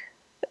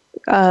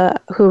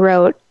who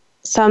wrote,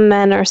 some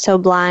men are so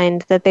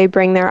blind that they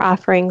bring their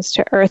offerings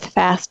to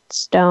earth-fast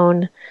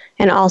stone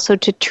and also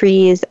to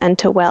trees and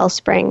to well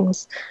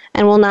springs,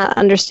 and will not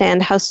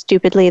understand how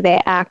stupidly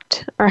they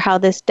act, or how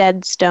this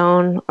dead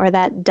stone or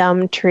that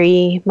dumb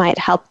tree might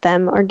help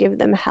them or give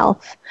them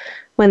health,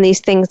 when these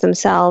things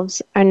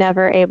themselves are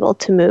never able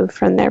to move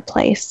from their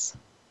place.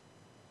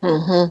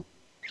 Mm-hmm.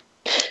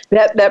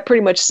 That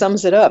pretty much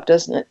sums it up,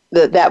 doesn't it?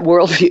 That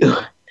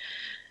worldview.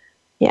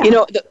 Yeah. You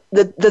know,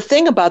 the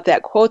thing about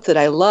that quote that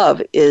I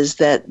love is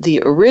that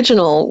the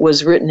original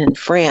was written in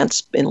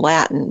France in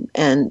Latin,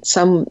 and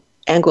some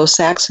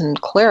Anglo-Saxon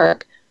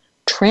cleric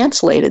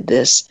translated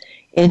this,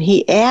 and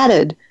he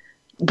added,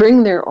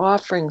 bring their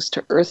offerings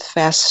to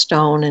earth-fast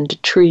stone and to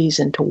trees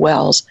and to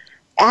wells,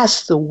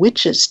 as the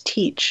witches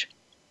teach.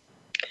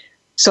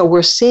 So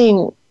we're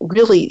seeing,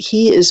 really,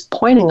 he is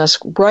pointing us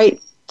right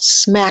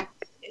smack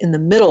in the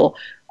middle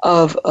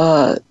of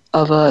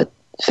a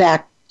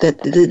fact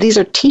that these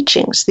are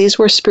teachings. These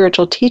were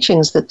spiritual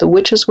teachings, that the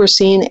witches were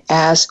seen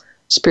as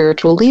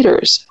spiritual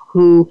leaders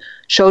who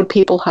showed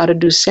people how to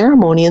do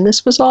ceremony, and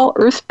this was all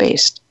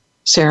earth-based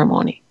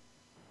ceremony.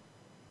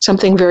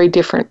 Something very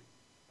different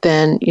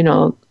than,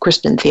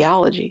 Christian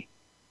theology.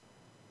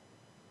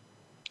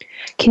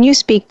 Can you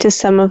speak to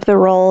some of the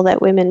role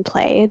that women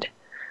played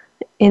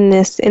in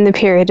the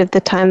period of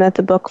the time that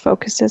the book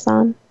focuses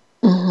on?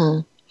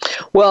 Mm-hmm.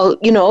 Well,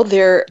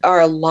 there are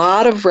a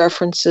lot of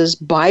references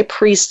by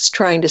priests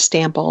trying to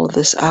stamp all of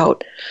this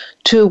out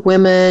to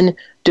women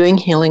doing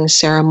healing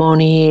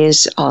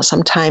ceremonies,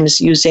 sometimes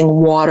using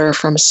water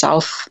from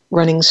south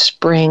running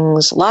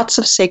springs, lots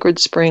of sacred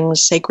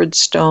springs, sacred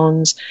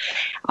stones.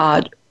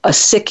 A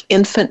sick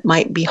infant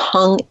might be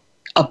hung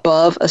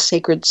above a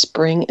sacred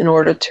spring in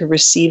order to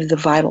receive the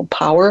vital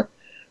power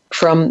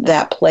from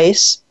that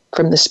place,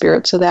 from the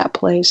spirits of that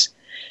place.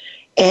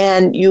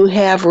 And you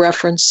have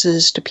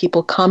references to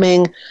people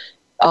coming,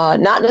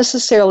 not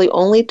necessarily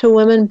only to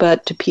women,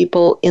 but to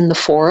people in the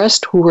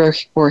forest who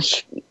were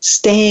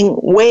staying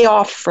way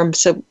off from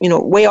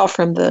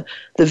the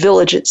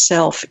village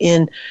itself,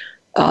 in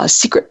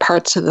secret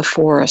parts of the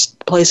forest,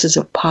 places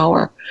of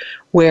power,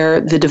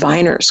 where the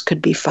diviners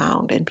could be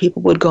found, and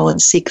people would go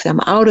and seek them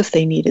out if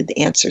they needed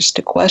answers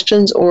to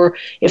questions, or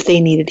if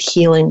they needed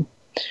healing,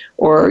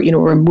 or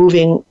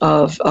removing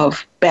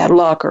of bad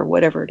luck, or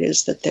whatever it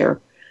is that they're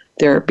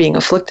being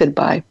afflicted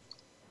by.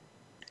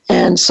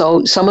 And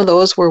so some of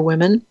those were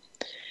women.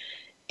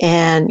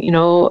 And,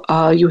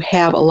 you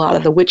have a lot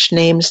of the witch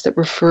names that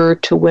refer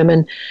to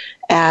women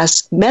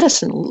as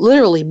medicine,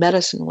 literally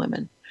medicine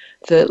women.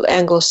 The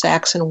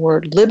Anglo-Saxon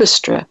word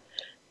libestra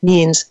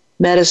means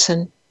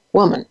medicine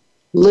woman.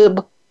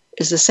 Lib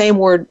is the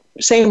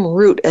same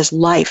root as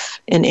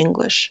life in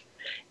English.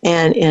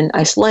 And in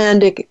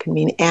Icelandic, it can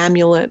mean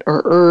amulet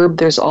or herb.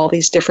 There's all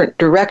these different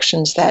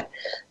directions that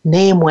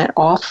name went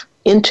off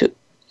into.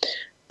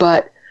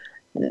 But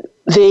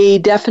they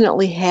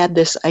definitely had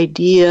this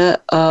idea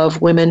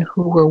of women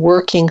who were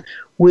working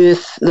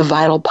with the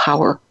vital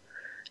power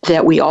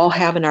that we all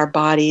have in our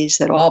bodies,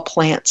 that all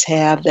plants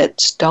have, that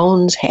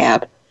stones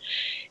have.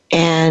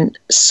 And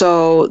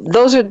so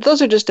those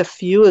are just a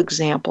few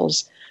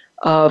examples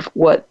of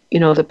what,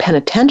 the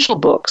penitential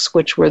books,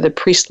 which were the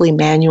priestly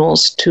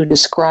manuals to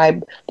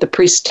describe the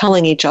priests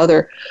telling each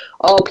other,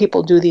 oh,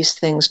 people do these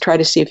things, try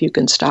to see if you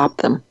can stop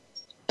them.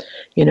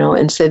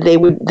 And so they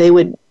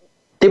would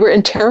they were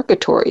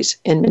interrogatories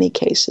in many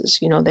cases.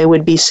 They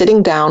would be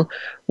sitting down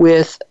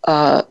with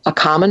a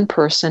common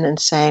person and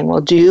saying,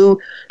 well, do you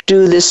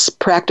do this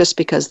practice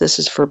because this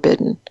is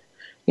forbidden?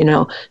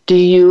 Do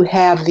you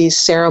have these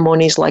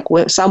ceremonies like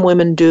some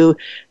women do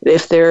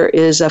if there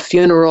is a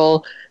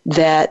funeral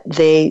that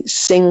they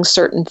sing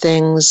certain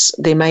things?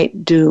 They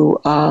might do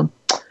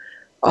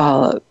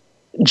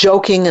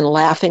joking and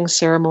laughing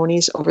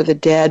ceremonies over the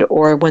dead,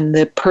 or when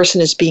the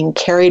person is being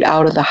carried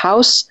out of the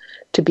house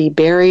to be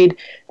buried,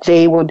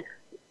 they would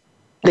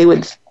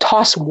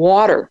toss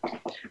water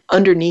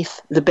underneath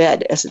the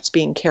bed as it's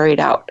being carried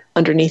out,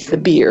 underneath the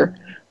bier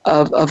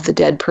of the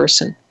dead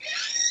person.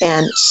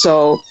 And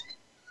so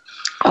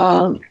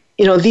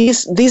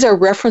these are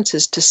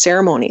references to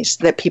ceremonies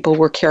that people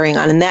were carrying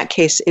on. In that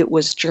case, it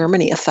was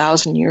Germany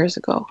 1,000 years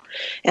ago.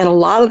 And a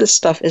lot of this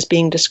stuff is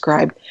being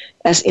described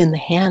as in the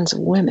hands of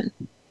women.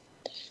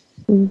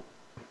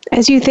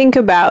 As you think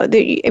about,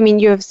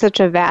 you have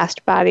such a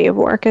vast body of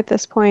work at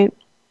this point.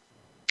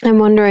 I'm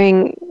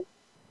wondering,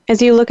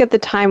 as you look at the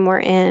time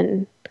we're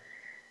in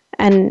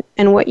and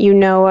what you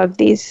know of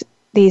these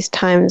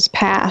times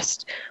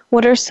past,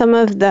 what are some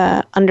of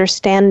the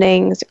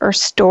understandings or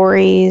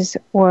stories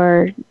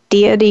or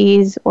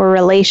deities or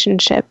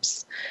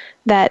relationships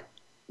that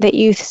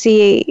you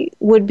see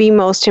would be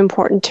most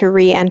important to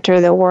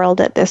re-enter the world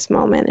at this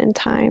moment in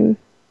time?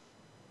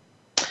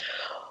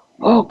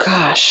 Oh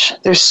gosh,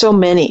 there's so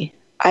many.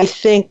 I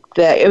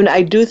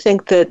do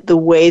think that the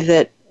way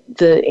that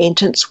the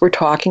ancients were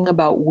talking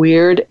about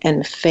weird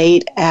and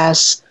fate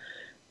as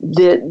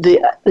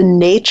the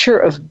nature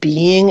of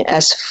being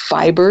as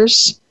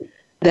fibers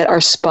that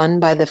are spun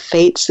by the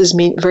fates is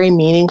very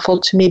meaningful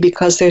to me,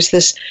 because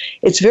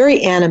it's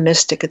very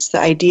animistic. It's the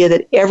idea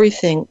that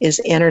everything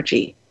is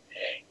energy,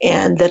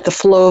 and that the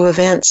flow of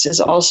events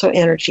is also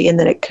energy, and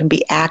that it can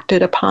be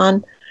acted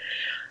upon.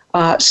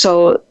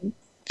 So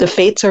the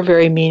fates are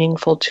very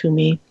meaningful to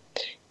me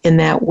in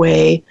that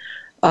way.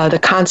 The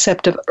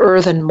concept of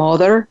Earthen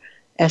Mother,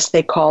 as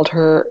they called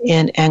her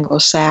in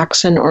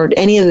Anglo-Saxon, or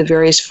any of the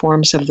various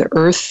forms of the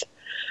earth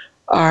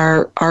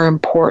are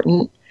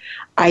important.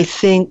 I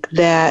think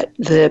that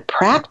the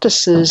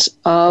practices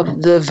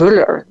of the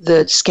Völler,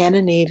 the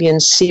Scandinavian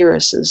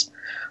seeresses,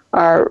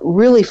 are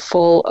really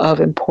full of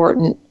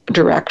important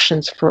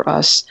directions for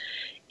us,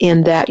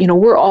 in that,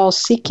 we're all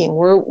seeking.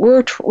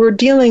 We're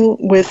dealing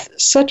with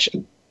such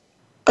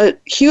a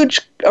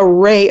huge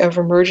array of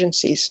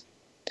emergencies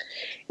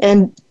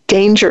and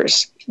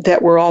dangers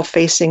that we're all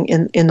facing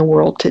in the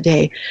world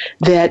today,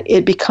 that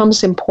it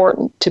becomes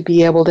important to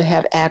be able to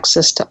have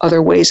access to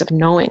other ways of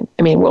knowing.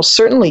 We'll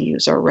certainly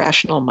use our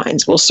rational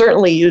minds. We'll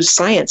certainly use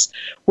science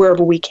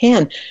wherever we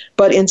can.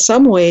 But in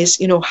some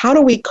ways, how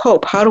do we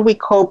cope? How do we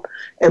cope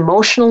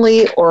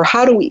emotionally? Or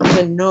how do we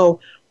even know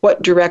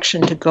what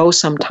direction to go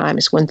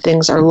sometimes when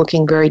things are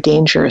looking very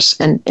dangerous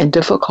and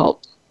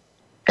difficult?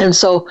 And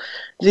so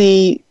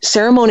the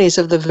ceremonies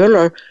of the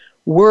Völler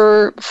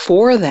were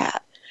for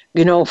that.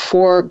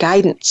 For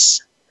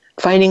guidance,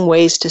 finding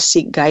ways to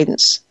seek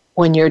guidance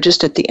when you're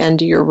just at the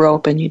end of your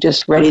rope and you're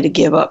just ready to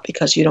give up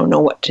because you don't know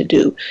what to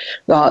do.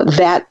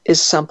 That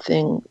is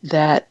something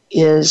that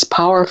is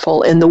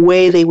powerful. And the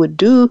way they would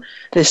do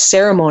this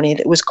ceremony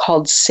that was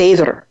called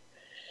Seder,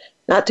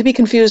 not to be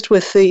confused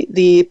with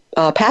the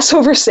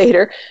Passover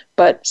Seder,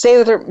 but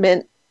Seder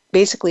meant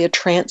basically a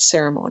trance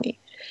ceremony.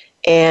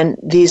 And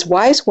these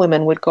wise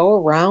women would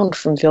go around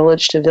from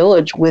village to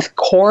village with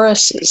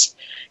choruses,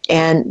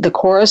 and the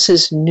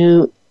choruses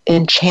knew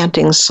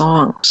enchanting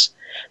songs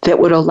that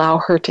would allow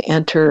her to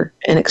enter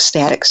an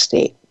ecstatic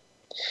state.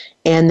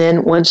 And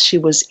then once she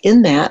was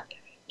in that,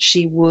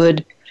 she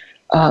would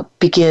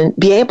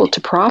be able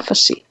to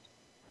prophesy.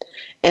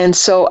 And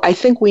so I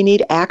think we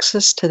need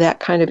access to that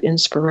kind of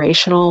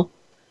inspirational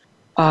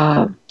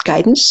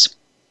guidance.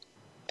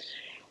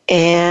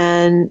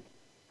 And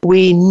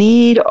we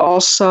need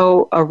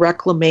also a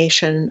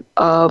reclamation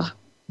of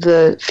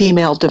the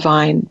female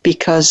divine,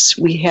 because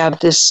we have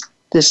this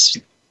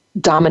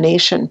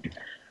domination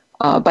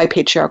by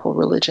patriarchal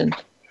religion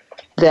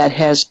that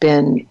has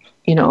been,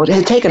 it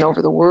had taken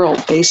over the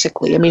world,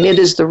 basically. It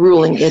is the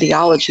ruling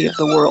ideology of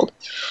the world.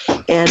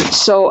 And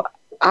so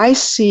I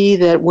see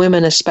that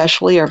women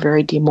especially are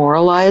very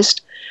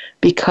demoralized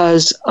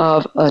because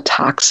of a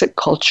toxic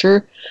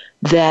culture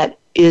that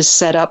is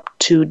set up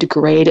to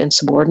degrade and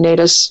subordinate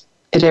us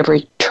at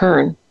every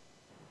turn.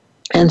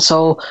 And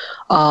so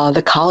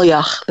the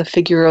Kaliach, the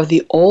figure of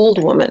the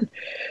old woman,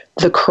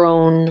 the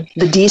crone,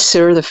 the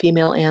Disir, the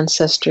female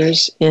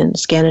ancestors in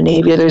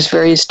Scandinavia, there's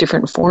various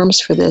different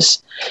forms for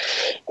this,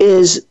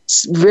 is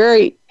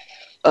very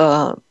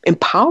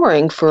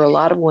empowering for a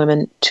lot of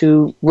women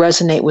to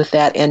resonate with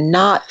that, and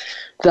not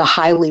the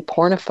highly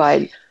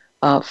pornified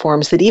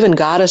forms that even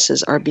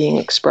goddesses are being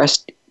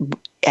expressed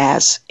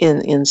as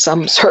in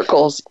some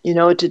circles,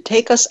 to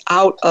take us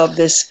out of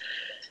this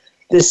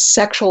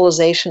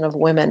sexualization of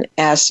women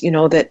as,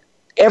 that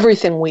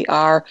everything we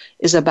are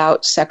is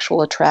about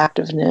sexual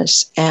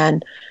attractiveness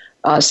and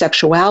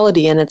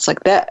sexuality, and it's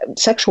like that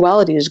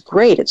sexuality is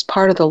great, it's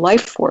part of the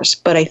life force,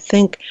 but I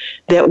think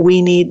that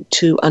we need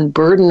to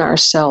unburden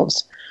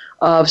ourselves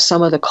of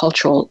some of the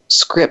cultural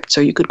scripts,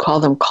 or you could call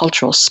them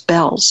cultural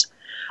spells,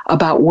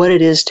 about what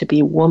it is to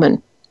be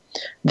woman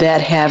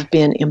that have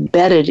been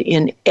embedded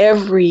in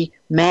every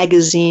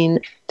magazine,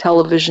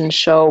 television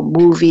show,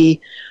 movie,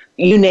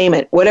 you name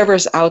it,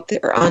 whatever's out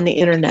there on the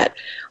internet,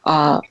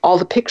 all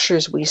the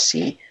pictures we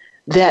see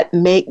that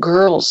make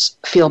girls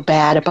feel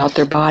bad about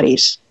their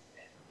bodies,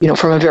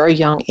 from a very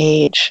young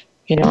age,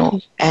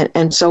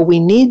 and so we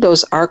need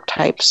those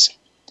archetypes,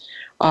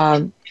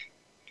 and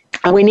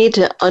we need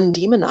to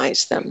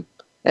undemonize them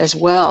as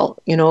well.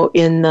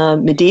 In the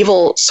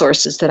medieval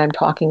sources that I'm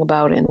talking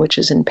about, and which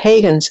is in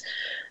pagans,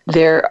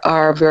 there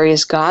are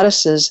various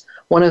goddesses.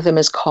 One of them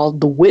is called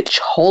the witch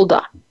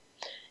Holda,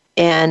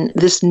 and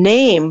this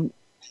name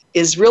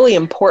is really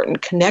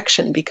important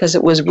connection because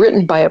it was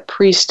written by a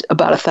priest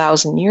about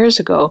 1,000 years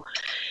ago.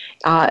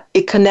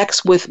 It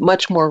connects with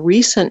much more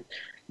recent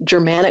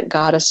Germanic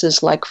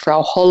goddesses like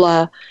Frau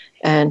Holla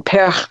and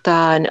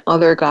Perchta and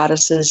other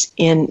goddesses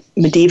in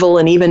medieval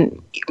and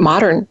even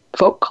modern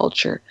folk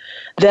culture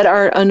that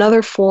are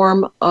another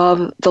form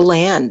of the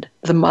land,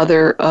 the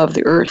mother of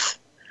the earth,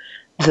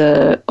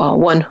 the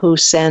one who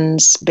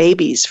sends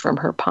babies from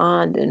her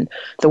pond, and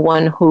the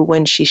one who,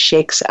 when she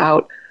shakes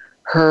out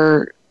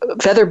her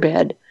feather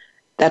bed,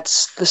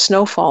 that's the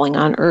snow falling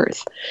on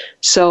earth.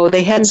 So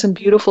they had some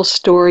beautiful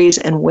stories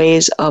and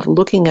ways of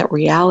looking at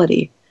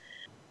reality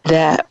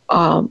that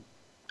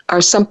are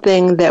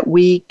something that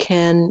we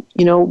can,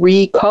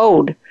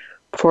 recode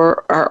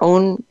for our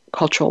own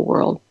cultural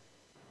world.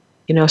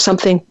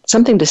 Something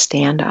to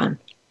stand on.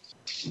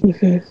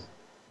 Mm-hmm.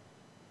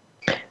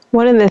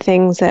 One of the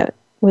things that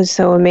was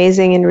so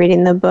amazing in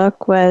reading the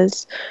book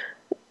was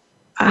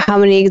how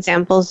many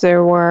examples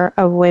there were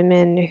of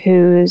women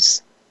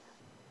whose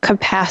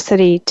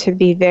capacity to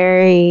be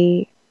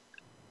very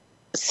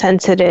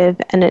sensitive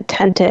and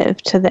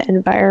attentive to the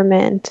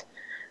environment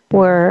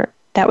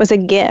that was a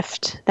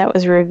gift that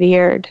was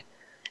revered.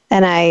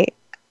 And I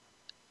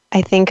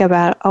think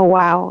about, oh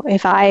wow,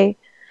 if I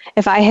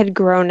had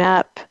grown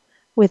up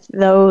with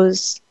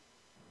those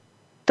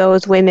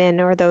women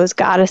or those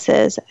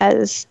goddesses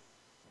as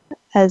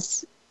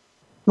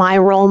my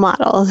role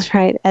models,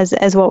 right?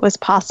 As what was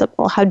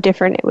possible, how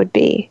different it would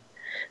be.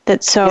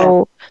 That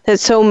so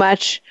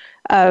much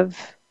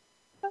of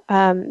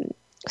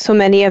so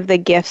many of the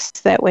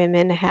gifts that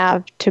women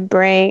have to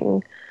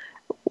bring,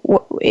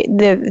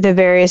 the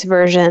various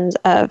versions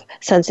of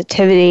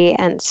sensitivity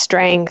and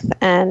strength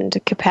and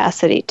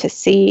capacity to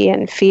see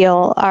and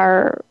feel,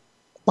 are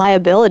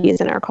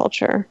liabilities in our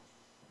culture.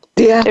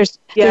 Yeah,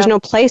 there's no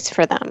place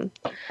for them.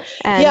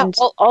 And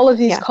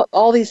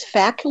all these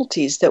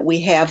faculties that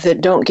we have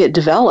that don't get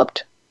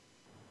developed,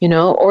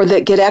 or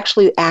that get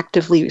actually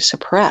actively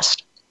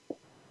suppressed.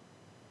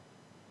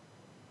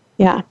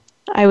 Yeah,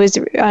 I was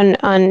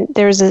on.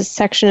 There's a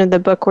section of the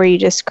book where you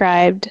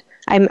described.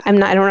 I don't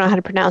know how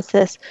to pronounce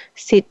this.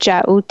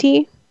 Sitya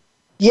Uti.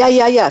 Yeah.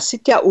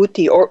 Sitya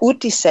Uti, or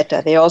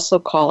Utiseta, they also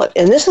call it.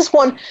 And this is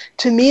one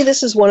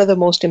of the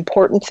most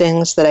important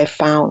things that I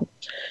found,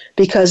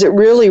 because it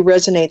really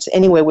resonates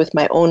anyway with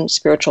my own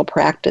spiritual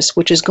practice,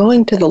 which is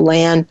going to the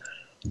land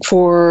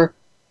to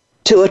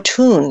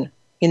attune,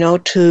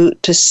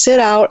 to sit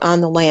out on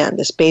the land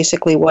is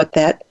basically what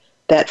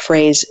that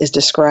phrase is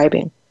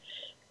describing,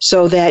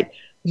 so that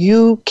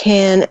you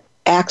can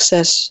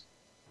access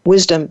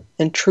wisdom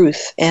and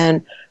truth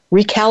and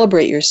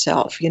recalibrate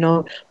yourself,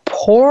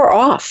 pour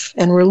off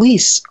and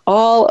release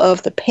all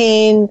of the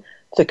pain,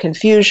 the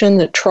confusion,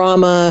 the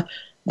trauma,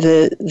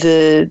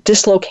 the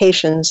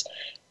dislocations,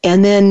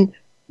 and then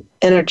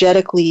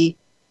energetically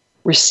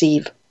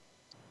receive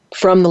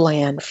from the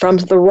land, from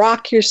the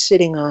rock you're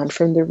sitting on,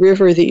 from the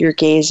river that you're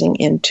gazing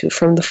into,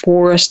 from the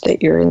forest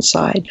that you're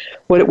inside,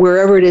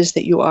 wherever it is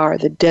that you are,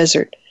 the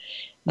desert,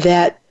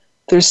 that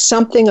there's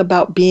something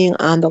about being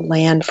on the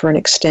land for an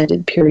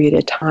extended period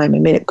of time. I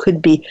mean, it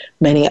could be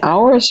many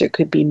hours, it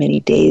could be many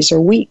days or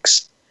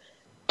weeks,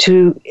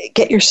 to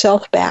get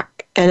yourself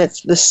back. And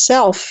it's the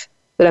self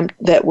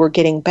that we're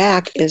getting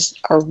back is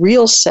our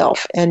real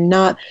self, and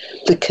not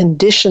the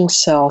conditioned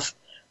self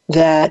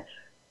that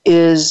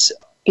is,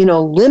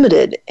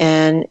 limited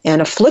and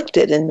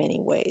afflicted in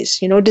many ways,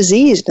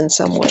 diseased in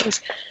some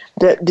ways.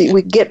 That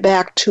we get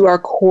back to our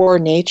core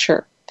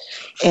nature,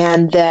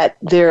 and that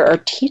there are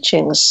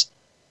teachings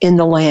in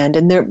the land,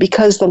 and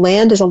because the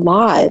land is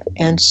alive.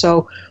 And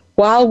so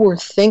while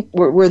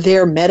we're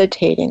there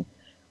meditating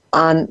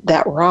on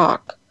that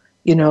rock,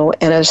 and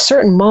at a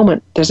certain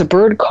moment there's a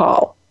bird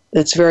call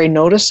that's very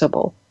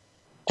noticeable,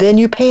 then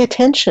you pay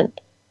attention.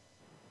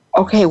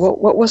 Okay, what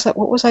was that?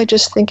 What was I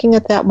just thinking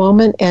at that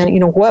moment?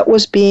 And what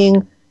was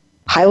being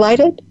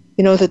highlighted?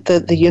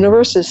 That the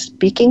universe is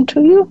speaking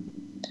to you,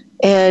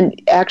 and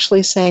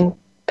actually saying,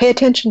 pay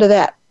attention to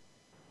that.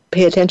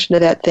 Pay attention to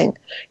that thing.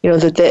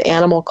 That the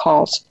animal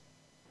calls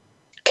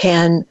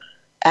can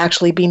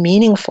actually be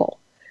meaningful.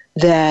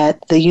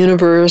 That the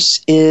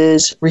universe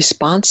is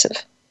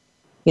responsive.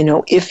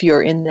 if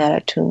you're in that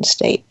attuned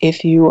state,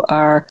 if you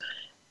are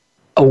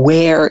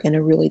aware in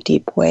a really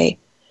deep way,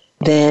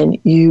 then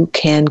you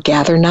can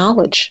gather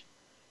knowledge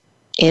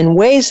in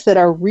ways that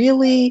are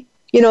really,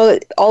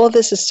 all of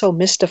this is so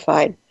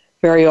mystified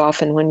very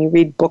often when you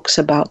read books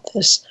about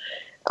this,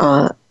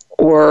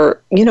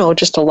 or,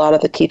 just a lot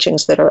of the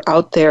teachings that are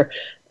out there.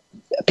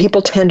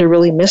 People tend to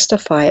really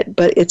mystify it,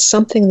 but it's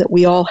something that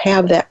we all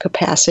have that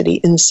capacity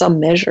in some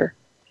measure.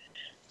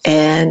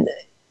 And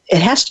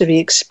it has to be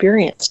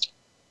experienced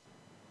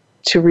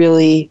to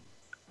really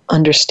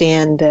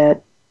understand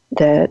that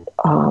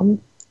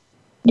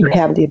you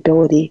have the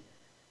ability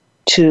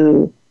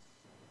to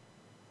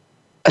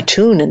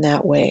attune in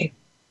that way.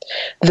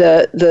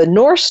 The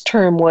Norse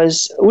term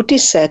was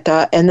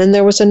utiseta, and then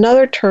there was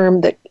another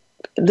term that,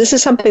 this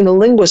is something the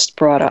linguists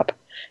brought up.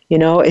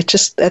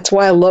 That's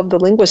why I love the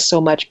linguists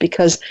so much,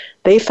 because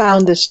they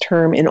found this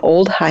term in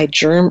Old High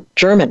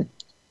German,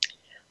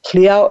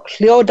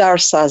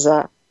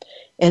 Hljóðarsaga,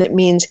 and it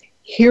means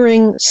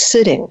hearing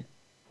sitting.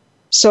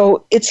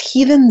 So it's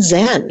heathen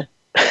Zen.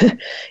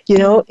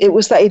 It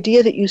was the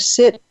idea that you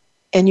sit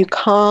and you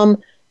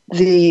calm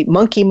the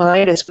monkey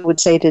mind, as we would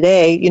say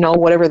today,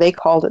 whatever they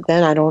called it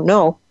then, I don't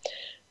know.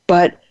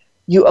 But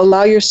you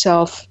allow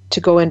yourself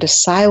to go into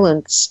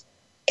silence,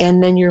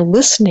 and then you're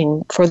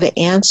listening for the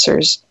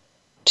answers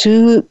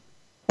to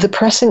the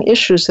pressing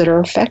issues that are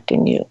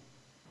affecting you.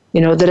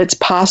 That it's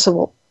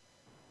possible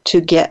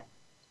to get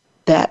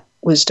that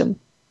wisdom.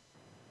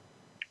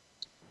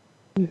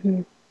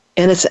 Mm-hmm.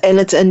 And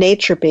it's a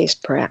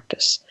nature-based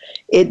practice.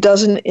 It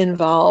doesn't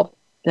involve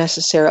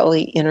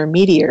necessarily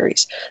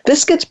intermediaries.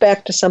 This gets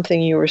back to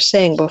something you were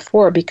saying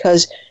before,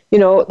 because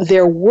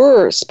there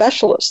were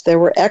specialists, there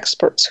were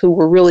experts who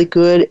were really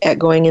good at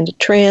going into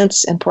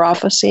trance and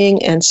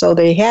prophesying, and so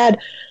they had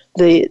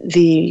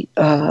the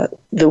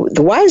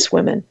wise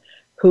women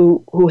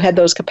who had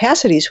those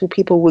capacities, who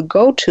people would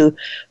go to.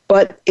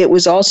 But it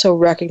was also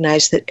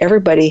recognized that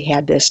everybody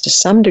had this to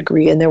some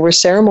degree, and there were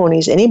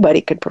ceremonies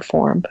anybody could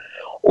perform,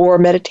 or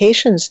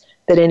meditations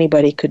that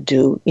anybody could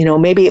do.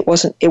 Maybe it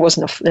wasn't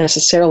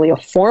necessarily a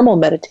formal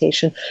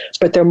meditation,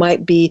 but there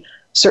might be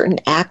certain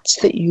acts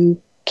that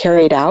you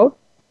carried out,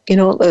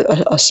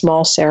 a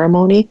small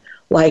ceremony,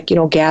 like,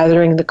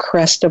 gathering the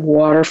crest of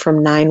water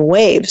from 9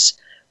 waves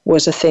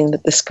was a thing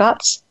that the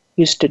Scots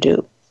used to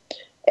do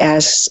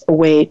as a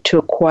way to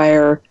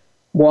acquire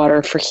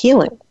water for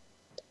healing,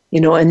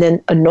 and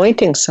then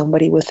anointing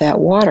somebody with that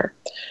water.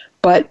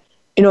 But,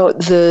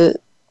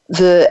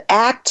 the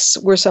acts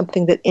were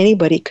something that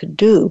anybody could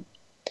do.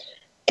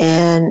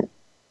 And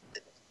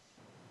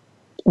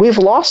we've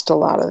lost a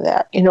lot of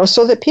that,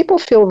 so that people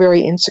feel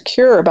very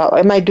insecure about,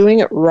 am I doing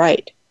it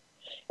right?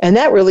 And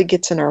that really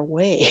gets in our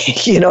way,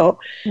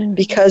 mm-hmm.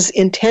 because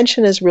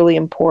intention is really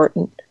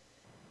important.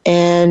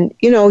 And,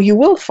 you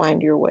will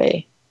find your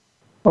way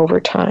over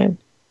time.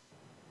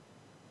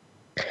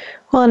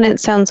 Well, and it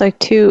sounds like,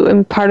 too,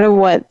 and part of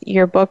what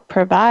your book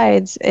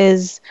provides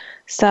is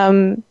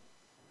some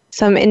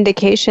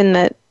indication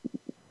that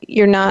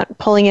you're not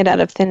pulling it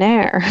out of thin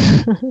air.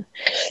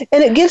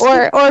 And it gives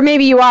or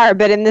maybe you are,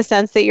 but in the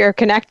sense that you're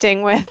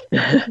connecting with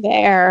the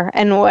air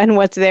and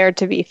what's there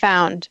to be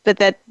found, but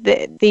that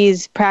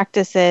these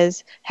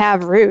practices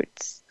have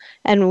roots,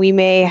 and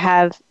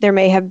there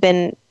may have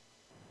been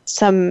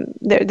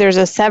there's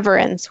a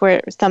severance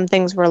where some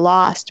things were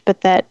lost,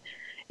 but that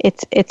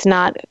it's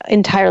not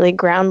entirely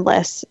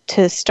groundless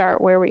to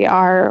start where we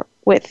are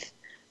with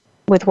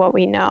what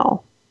we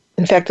know.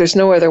 In fact, there's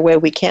no other way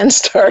we can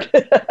start.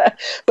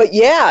 But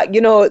yeah,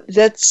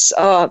 that's,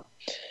 I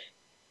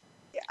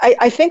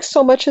think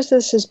so much of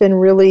this has been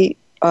really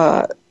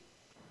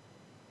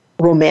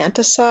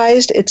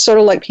romanticized. It's sort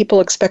of like people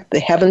expect the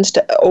heavens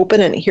to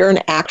open and hear an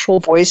actual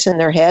voice in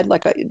their head,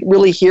 like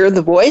really hear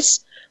the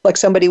voice, like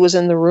somebody was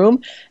in the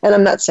room. And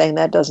I'm not saying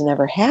that doesn't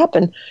ever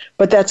happen,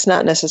 but that's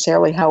not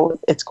necessarily how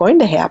it's going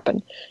to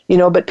happen.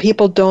 But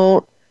people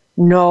don't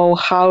know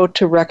how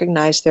to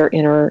recognize their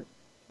inner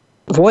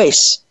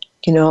voice.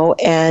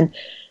 And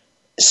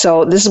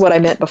so this is what I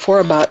meant before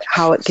about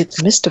how it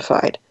gets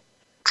mystified,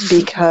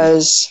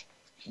 because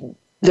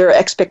there are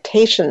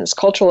expectations,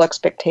 cultural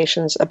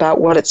expectations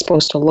about what it's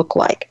supposed to look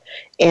like.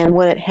 And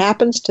when it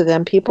happens to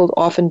them, people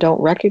often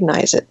don't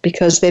recognize it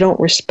because they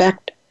don't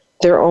respect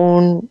their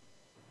own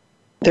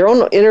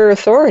inner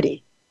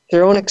authority,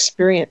 their own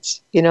experience.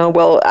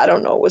 Well, I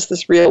don't know, was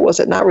this real? Was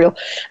it not real?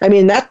 I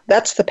mean,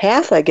 that's the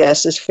path, I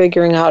guess, is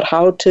figuring out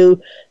how to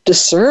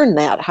discern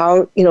that,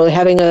 how,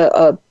 having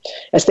a,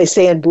 as they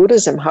say in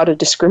Buddhism, how to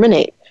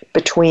discriminate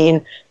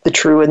between the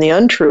true and the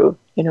untrue,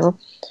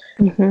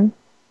 Mm-hmm.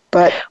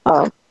 But,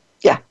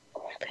 yeah.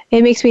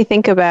 It makes me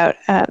think about,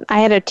 I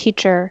had a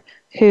teacher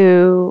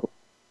who's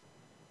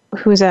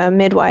a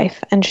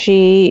midwife, and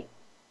she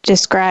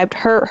described,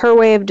 her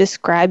way of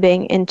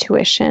describing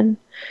intuition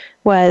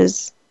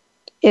was,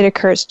 it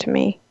occurs to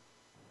me.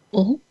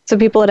 Mm-hmm. So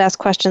people would ask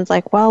questions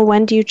like, well,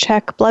 when do you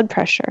check blood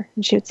pressure?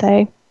 And she would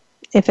say,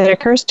 if it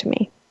occurs to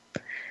me.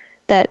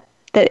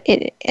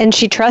 And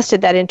she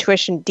trusted that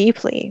intuition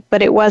deeply,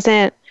 but it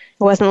wasn't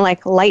It wasn't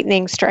like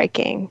lightning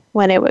striking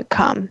when it would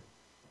come.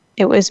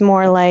 It was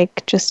more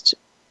like just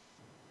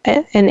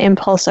an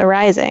impulse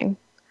arising.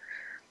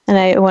 And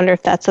I wonder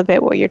if that's a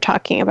bit what you're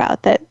talking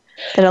about, that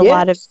a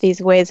lot of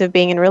these ways of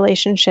being in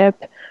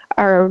relationship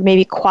are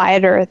maybe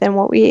quieter than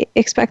what we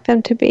expect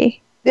them to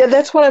be. Yeah,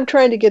 that's what I'm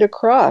trying to get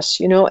across,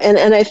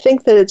 and I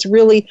think that it's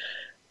really,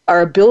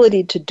 our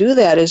ability to do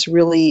that is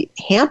really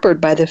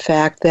hampered by the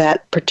fact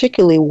that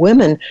particularly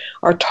women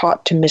are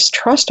taught to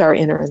mistrust our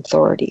inner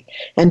authority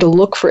and to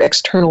look for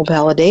external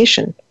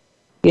validation,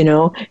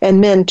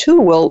 and men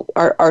too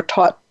are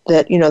taught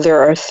that, there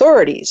are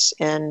authorities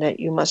and that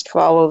you must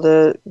follow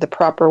the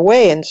proper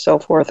way and so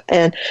forth.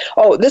 And,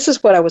 this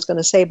is what I was going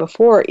to say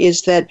before,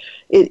 is that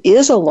it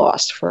is a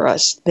loss for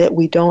us that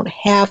we don't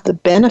have the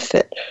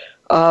benefit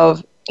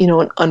of,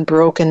 an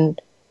unbroken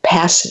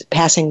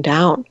passing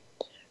down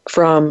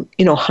from,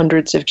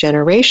 hundreds of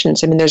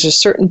generations. I mean, there's a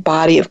certain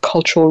body of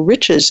cultural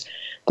riches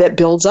that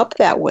builds up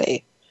that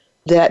way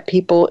that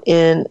people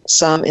in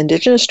some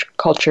indigenous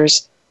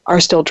cultures are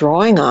still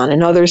drawing on,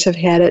 and others have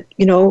had it,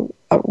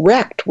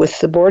 wrecked with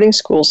the boarding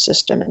school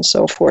system and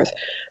so forth.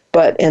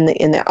 But in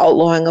the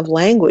outlawing of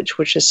language,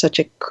 which is such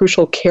a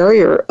crucial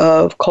carrier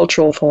of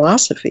cultural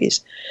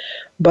philosophies.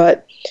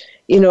 But,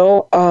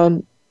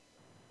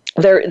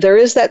 there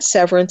is that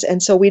severance,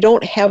 and so we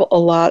don't have a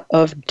lot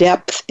of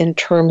depth in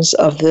terms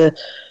of the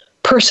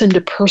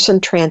person-to-person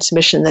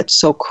transmission that's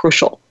so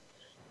crucial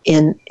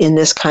in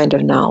this kind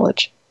of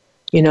knowledge,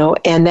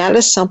 and that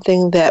is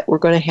something that we're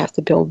going to have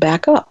to build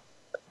back up,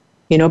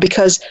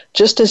 because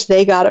just as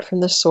they got it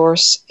from the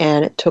source,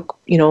 and it took,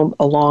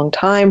 a long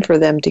time for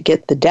them to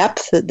get the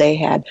depth that they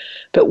had,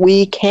 but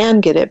we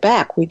can get it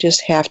back. We just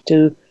have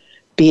to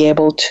be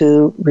able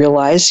to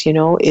realize,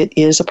 it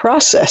is a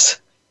process.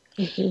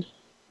 Mm-hmm.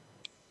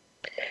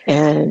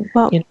 And,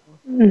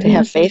 to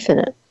have faith in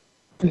it.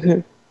 Mm-hmm.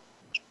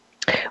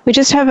 We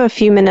just have a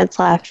few minutes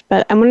left,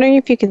 but I'm wondering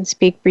if you can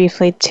speak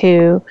briefly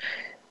to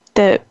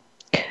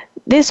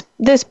this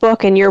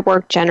book, and your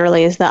work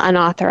generally is the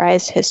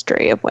unauthorized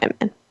history of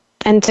women.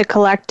 And to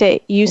collect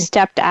it, you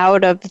stepped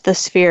out of the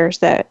spheres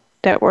that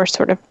were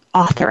sort of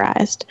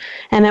authorized.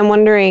 And I'm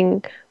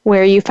wondering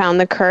where you found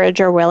the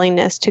courage or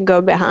willingness to go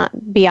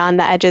beyond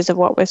the edges of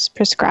what was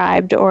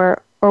prescribed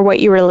or what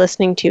you were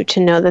listening to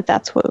know that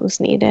that's what was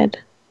needed.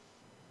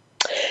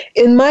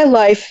 In my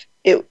life,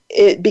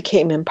 it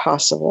became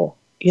impossible.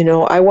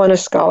 I won a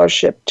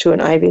scholarship to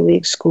an Ivy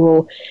League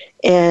school,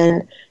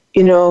 and,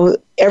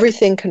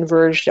 everything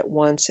converged at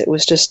once. It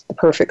was just the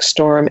perfect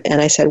storm,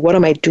 and I said, what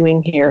am I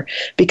doing here?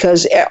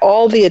 Because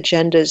all the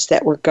agendas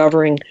that were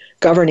governing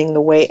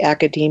the way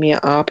academia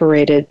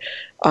operated,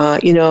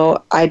 I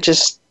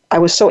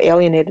was so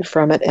alienated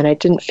from it, and I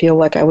didn't feel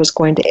like I was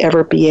going to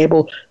ever be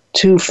able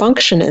to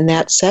function in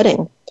that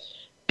setting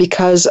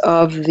because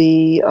of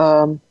the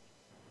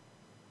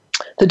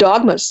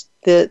dogmas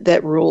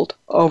that ruled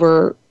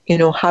over,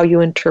 how you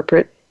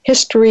interpret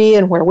history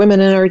and where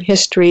women are in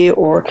history,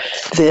 or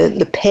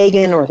the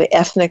pagan or the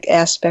ethnic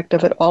aspect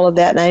of it, all of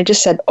that. And I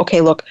just said,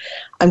 okay, look,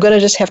 I'm going to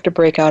just have to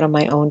break out on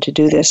my own to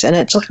do this. And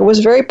it was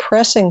very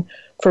pressing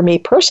for me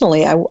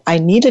personally. I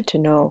needed to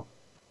know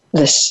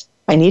this.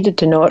 I needed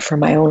to know it for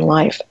my own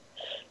life.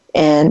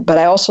 But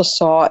I also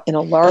saw in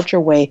a larger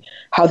way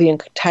how the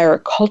entire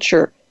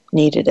culture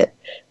needed it,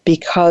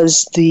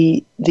 because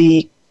the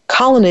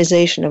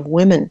colonization of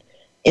women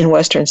in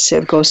Western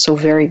Civ goes so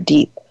very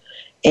deep,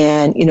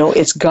 and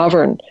it's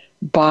governed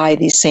by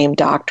these same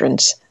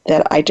doctrines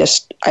that I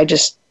just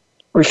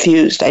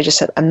refused. I just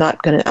said, I'm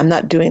not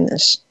doing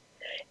this.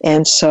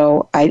 And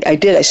so I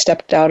did. I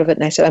stepped out of it,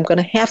 and I said, I'm going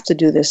to have to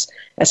do this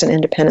as an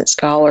independent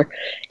scholar.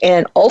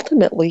 And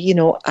ultimately,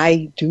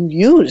 I do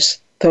use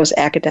those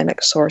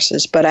academic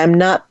sources, but I'm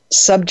not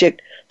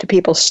subject to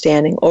people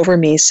standing over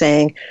me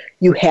saying,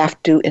 you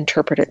have to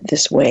interpret it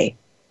this way.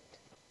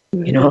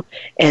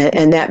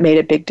 And that made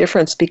a big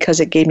difference, because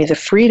it gave me the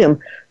freedom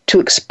to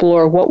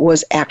explore what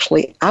was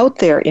actually out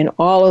there in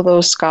all of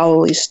those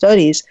scholarly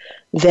studies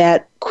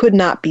that could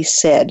not be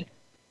said,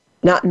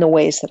 not in the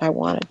ways that I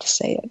wanted to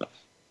say it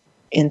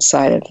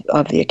inside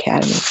of the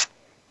academy.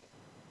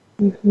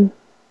 Mm-hmm.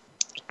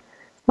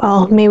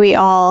 Well, may we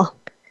all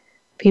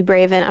be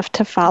brave enough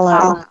to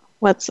follow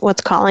what's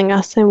calling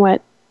us and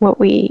what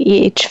we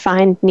each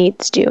find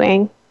needs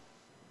doing.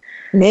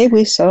 May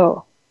we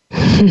so.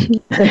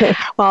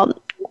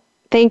 Well,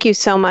 thank you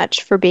so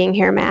much for being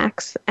here,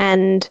 Max,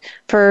 and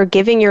for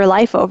giving your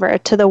life over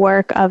to the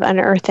work of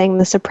unearthing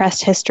the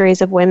suppressed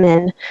histories of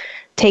women,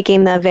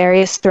 taking the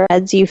various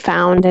threads you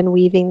found and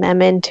weaving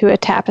them into a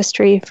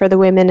tapestry for the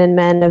women and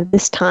men of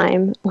this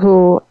time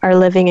who are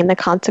living in the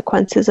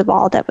consequences of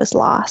all that was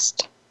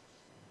lost.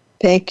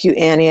 Thank you,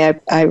 Annie.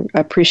 I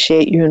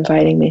appreciate you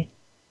inviting me.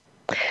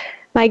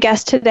 My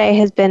guest today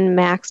has been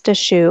Max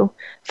DeShoe,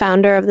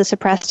 founder of the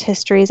Suppressed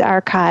Histories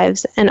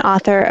Archives and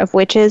author of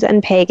Witches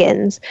and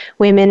Pagans,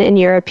 Women in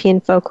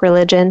European Folk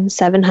Religion,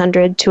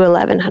 700 to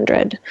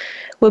 1100.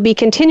 We'll be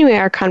continuing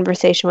our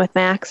conversation with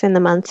Max in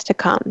the months to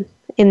come.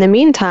 In the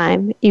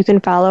meantime, you can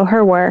follow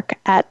her work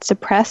at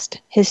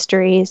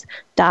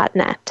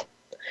suppressedhistories.net.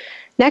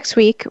 Next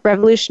week,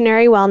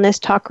 Revolutionary Wellness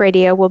Talk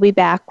Radio will be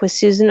back with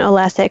Susan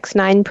Olesik's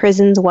 9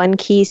 Prisons, 1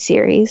 Key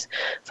series,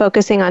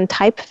 focusing on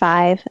Type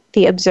 5,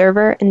 the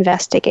Observer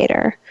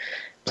Investigator.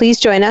 Please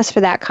join us for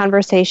that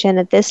conversation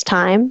at this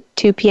time,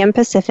 2 p.m.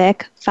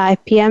 Pacific,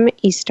 5 p.m.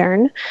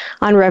 Eastern,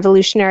 on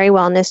Revolutionary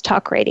Wellness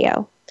Talk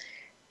Radio.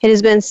 It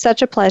has been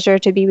such a pleasure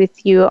to be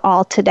with you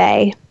all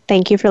today.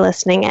 Thank you for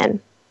listening in.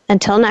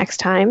 Until next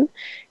time,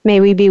 may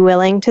we be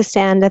willing to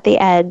stand at the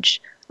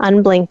edge,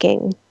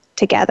 unblinking,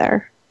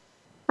 together.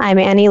 I'm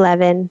Annie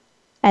Levin,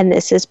 and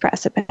this is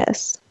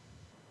Precipice.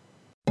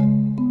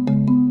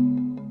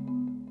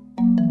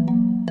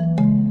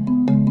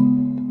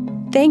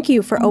 Thank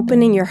you for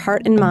opening your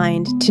heart and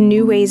mind to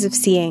new ways of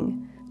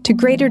seeing, to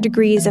greater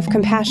degrees of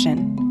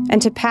compassion,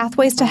 and to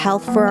pathways to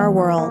health for our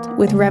world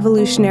with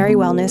Revolutionary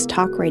Wellness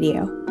Talk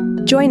Radio.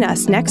 Join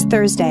us next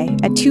Thursday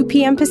at 2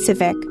 p.m.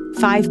 Pacific,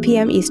 5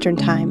 p.m. Eastern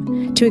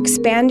Time to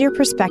expand your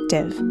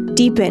perspective,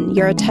 deepen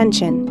your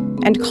attention,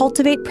 and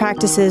cultivate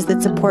practices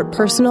that support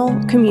personal,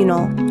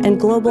 communal, and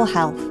global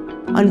health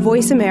on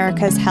Voice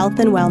America's Health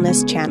and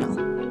Wellness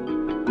channel.